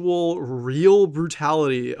actual real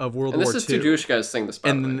brutality of World War II. And this is two Jewish guys saying this,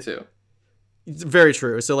 by the way, too. It's very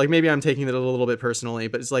true. So like maybe I'm taking it a little bit personally,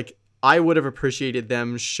 but it's like I would have appreciated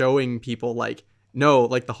them showing people like, no,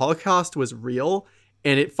 like the Holocaust was real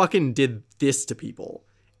and it fucking did this to people,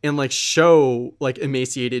 and like show like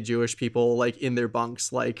emaciated Jewish people like in their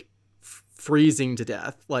bunks, like freezing to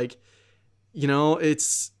death. Like,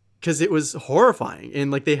 it's because it was horrifying,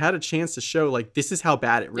 and like they had a chance to show like this is how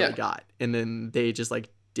bad it really got, and then they just like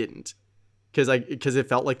didn't, because it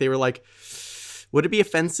felt like they were like, would it be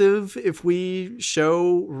offensive if we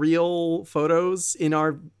show real photos in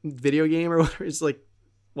our video game or whatever? It's like,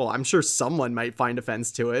 well, I'm sure someone might find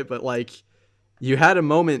offense to it, but like, you had a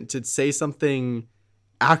moment to say something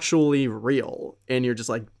actually real, and you're just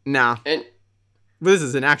like, nah. And this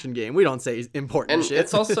is an action game. We don't say important shit.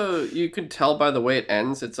 It's also, you could tell by the way it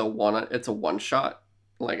ends, it's a one shot.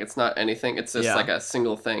 Like, it's not anything. It's just like a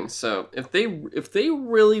single thing. So if they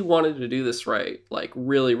really wanted to do this right, like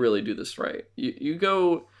really, really do this right, you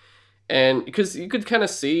go, and because you could kind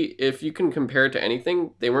of see, if you can compare it to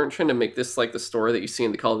anything, they weren't trying to make this like the story that you see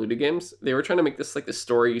in the Call of Duty games. They were trying to make this like the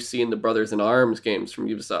story you see in the Brothers in Arms games from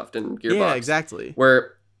Ubisoft and Gearbox. Yeah, exactly.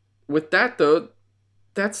 Where with that though,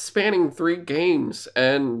 that's spanning 3 games,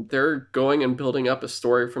 and they're going and building up a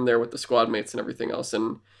story from there with the squad mates and everything else.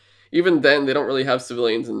 And even then, they don't really have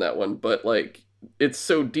civilians in that one, but like, it's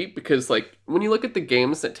so deep because like when you look at the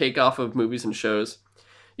games that take off of movies and shows,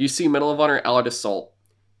 you see Medal of Honor Allied Assault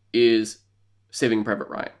is Saving Private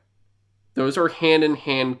Ryan. Those are hand in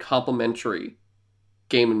hand complementary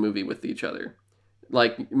game and movie with each other.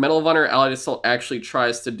 Like Medal of Honor Allied Assault actually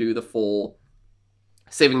tries to do the full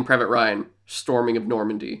Saving Private Ryan storming of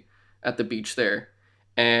Normandy at the beach there.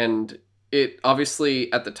 And it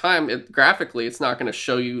obviously at the time, graphically, it's not going to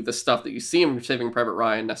show you the stuff that you see in Saving Private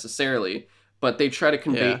Ryan necessarily, but they try to Yeah.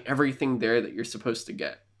 convey everything there that you're supposed to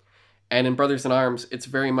get. And in Brothers in Arms, it's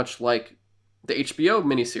very much like the HBO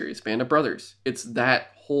miniseries Band of Brothers. It's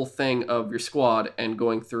that whole thing of your squad and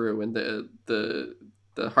going through and the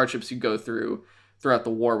hardships you go through throughout the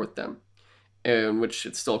war with them. In which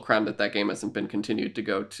it's still a crime that that game hasn't been continued to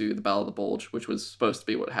go to the Battle of the Bulge, which was supposed to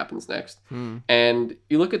be what happens next. And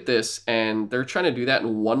you look at this, and they're trying to do that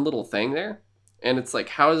in one little thing there, and it's like,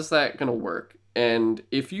 how is that going to work? And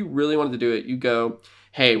if you really wanted to do it, you go,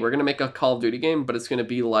 hey, we're going to make a Call of Duty game, but it's going to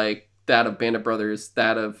be like that of Band of Brothers,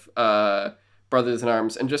 that of Brothers in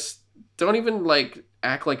Arms, and just don't even like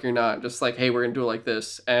act like you're not. Just like, hey, we're going to do it like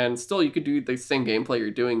this. And still, you could do the same gameplay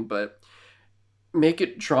you're doing, but make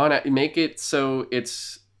it drawn out, make it so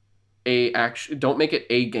it's a action, don't make it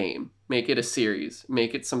a game, make it a series,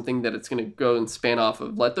 make it something that it's going to go and span off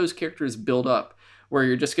of. Let those characters build up where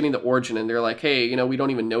you're just getting the origin and they're like, hey, you know, we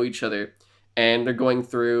don't even know each other, and they're going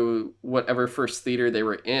through whatever first theater they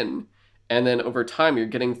were in, and then over time you're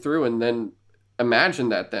getting through, and then imagine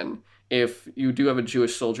that then if you do have a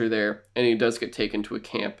Jewish soldier there and he does get taken to a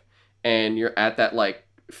camp and you're at that like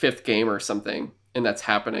fifth game or something and that's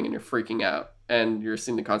happening and you're freaking out and you're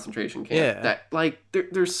seeing the concentration camp. Yeah. That like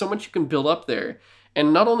there's so much you can build up there,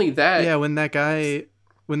 and not only that. Yeah, when that guy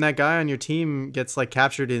on your team gets like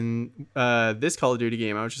captured in this Call of Duty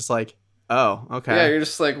game, I was just like, oh, okay. Yeah, you're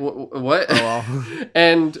just like, what? Oh, well.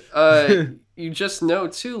 And you just know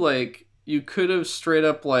too, like you could have straight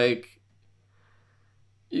up like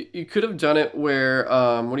you could have done it where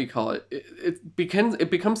what do you call it? It becomes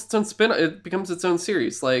its own spin. It becomes its own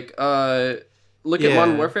series. Like look at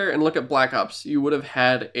Modern Warfare and look at Black Ops. You would have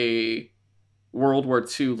had a World War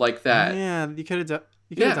II like that. Yeah, you could have done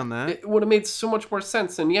that. It would have made so much more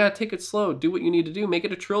sense. And yeah, take it slow. Do what you need to do. Make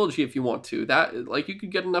it a trilogy if you want to. That like you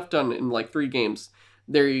could get enough done in like 3 games.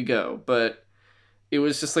 There you go. But it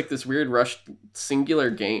was just like this weird rushed singular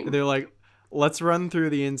game. They're like, let's run through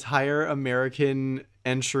the entire American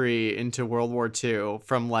entry into World War II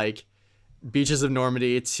from like beaches of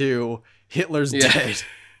Normandy to Hitler's dead.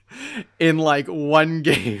 In like one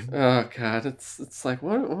game. Oh god, it's like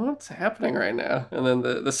what's happening right now? And then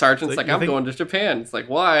the sergeant's like I'm going to Japan. It's like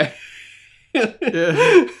why?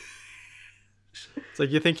 Yeah. It's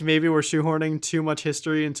like you think maybe we're shoehorning too much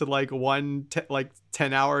history into like one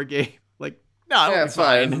 10-hour game. Like no, yeah, it's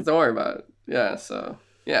fine. Don't worry about it. Yeah, so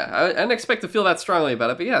yeah, I didn't expect to feel that strongly about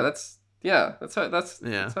it, but yeah, that's how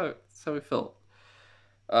we felt.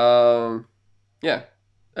 Yeah.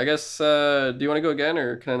 I guess, do you want to go again,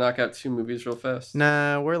 or can I knock out 2 movies real fast?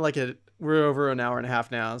 Nah, we're over an hour and a half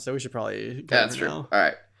now, so we should probably go. Yeah, that's true. All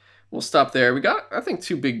right. We'll stop there. We got, I think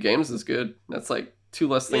 2 big games is good. That's like 2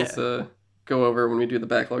 less things to go over when we do the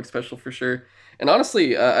backlog special for sure. And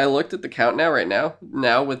honestly, I looked at the count right now.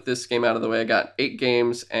 Now with this game out of the way, I got 8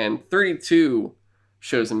 games and 32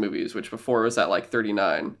 shows and movies, which before was at like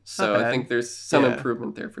 39. So I think there's some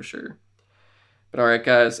improvement there for sure. But all right,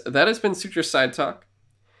 guys, that has been Sutro Side Talk.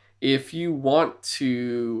 If you want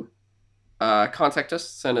to contact us,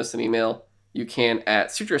 send us an email, you can at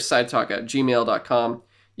sutrosidetalk@gmail.com.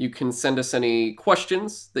 You can send us any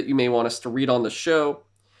questions that you may want us to read on the show.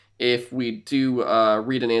 If we do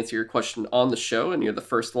read and answer your question on the show and you're the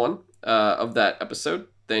first one of that episode,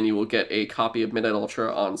 then you will get a copy of Midnight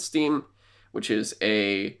Ultra on Steam, which is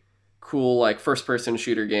a cool like first-person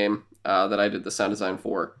shooter game that I did the sound design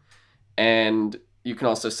for. And you can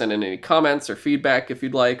also send in any comments or feedback if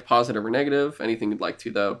you'd like, positive or negative, anything you'd like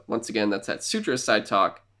to, though. Once again, that's at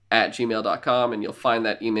sutrosidetalk@gmail.com, and you'll find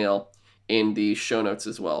that email in the show notes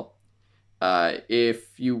as well.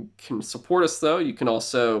 If you can support us, though, you can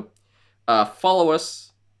also follow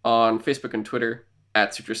us on Facebook and Twitter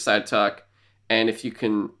at Sutro Side Talk. And if you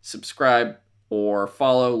can subscribe or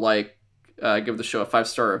follow, give the show a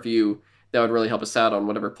 5-star review, that would really help us out on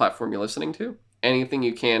whatever platform you're listening to. Anything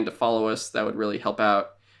you can to follow us, that would really help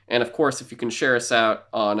out. And of course, if you can share us out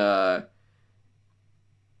on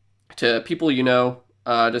to people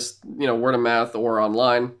just word of mouth or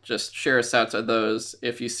online, just share us out to those.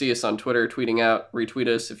 If you see us on Twitter tweeting out, retweet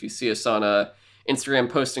us. If you see us on Instagram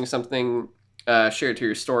posting something, share it to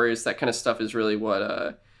your stories. That kind of stuff is really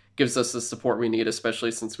what gives us the support we need, especially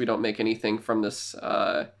since we don't make anything from this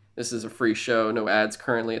This is a free show, no ads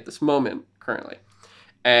currently at this moment, currently.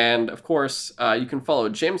 And of course, you can follow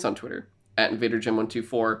James on Twitter at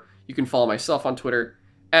InvaderJim124. You can follow myself on Twitter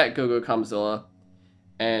at GoGoComzilla.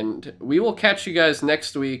 And we will catch you guys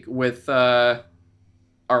next week with our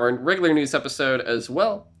regular news episode, as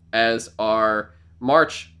well as our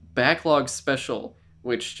March backlog special,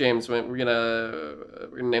 which, James, we're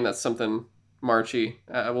gonna name that something Marchy.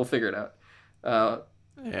 We'll figure it out.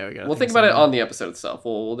 Yeah, we'll think about it on the episode itself.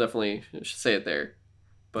 We'll definitely say it there.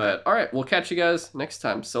 But all right, we'll catch you guys next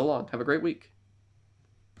time. So long. Have a great week.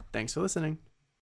 Thanks for listening.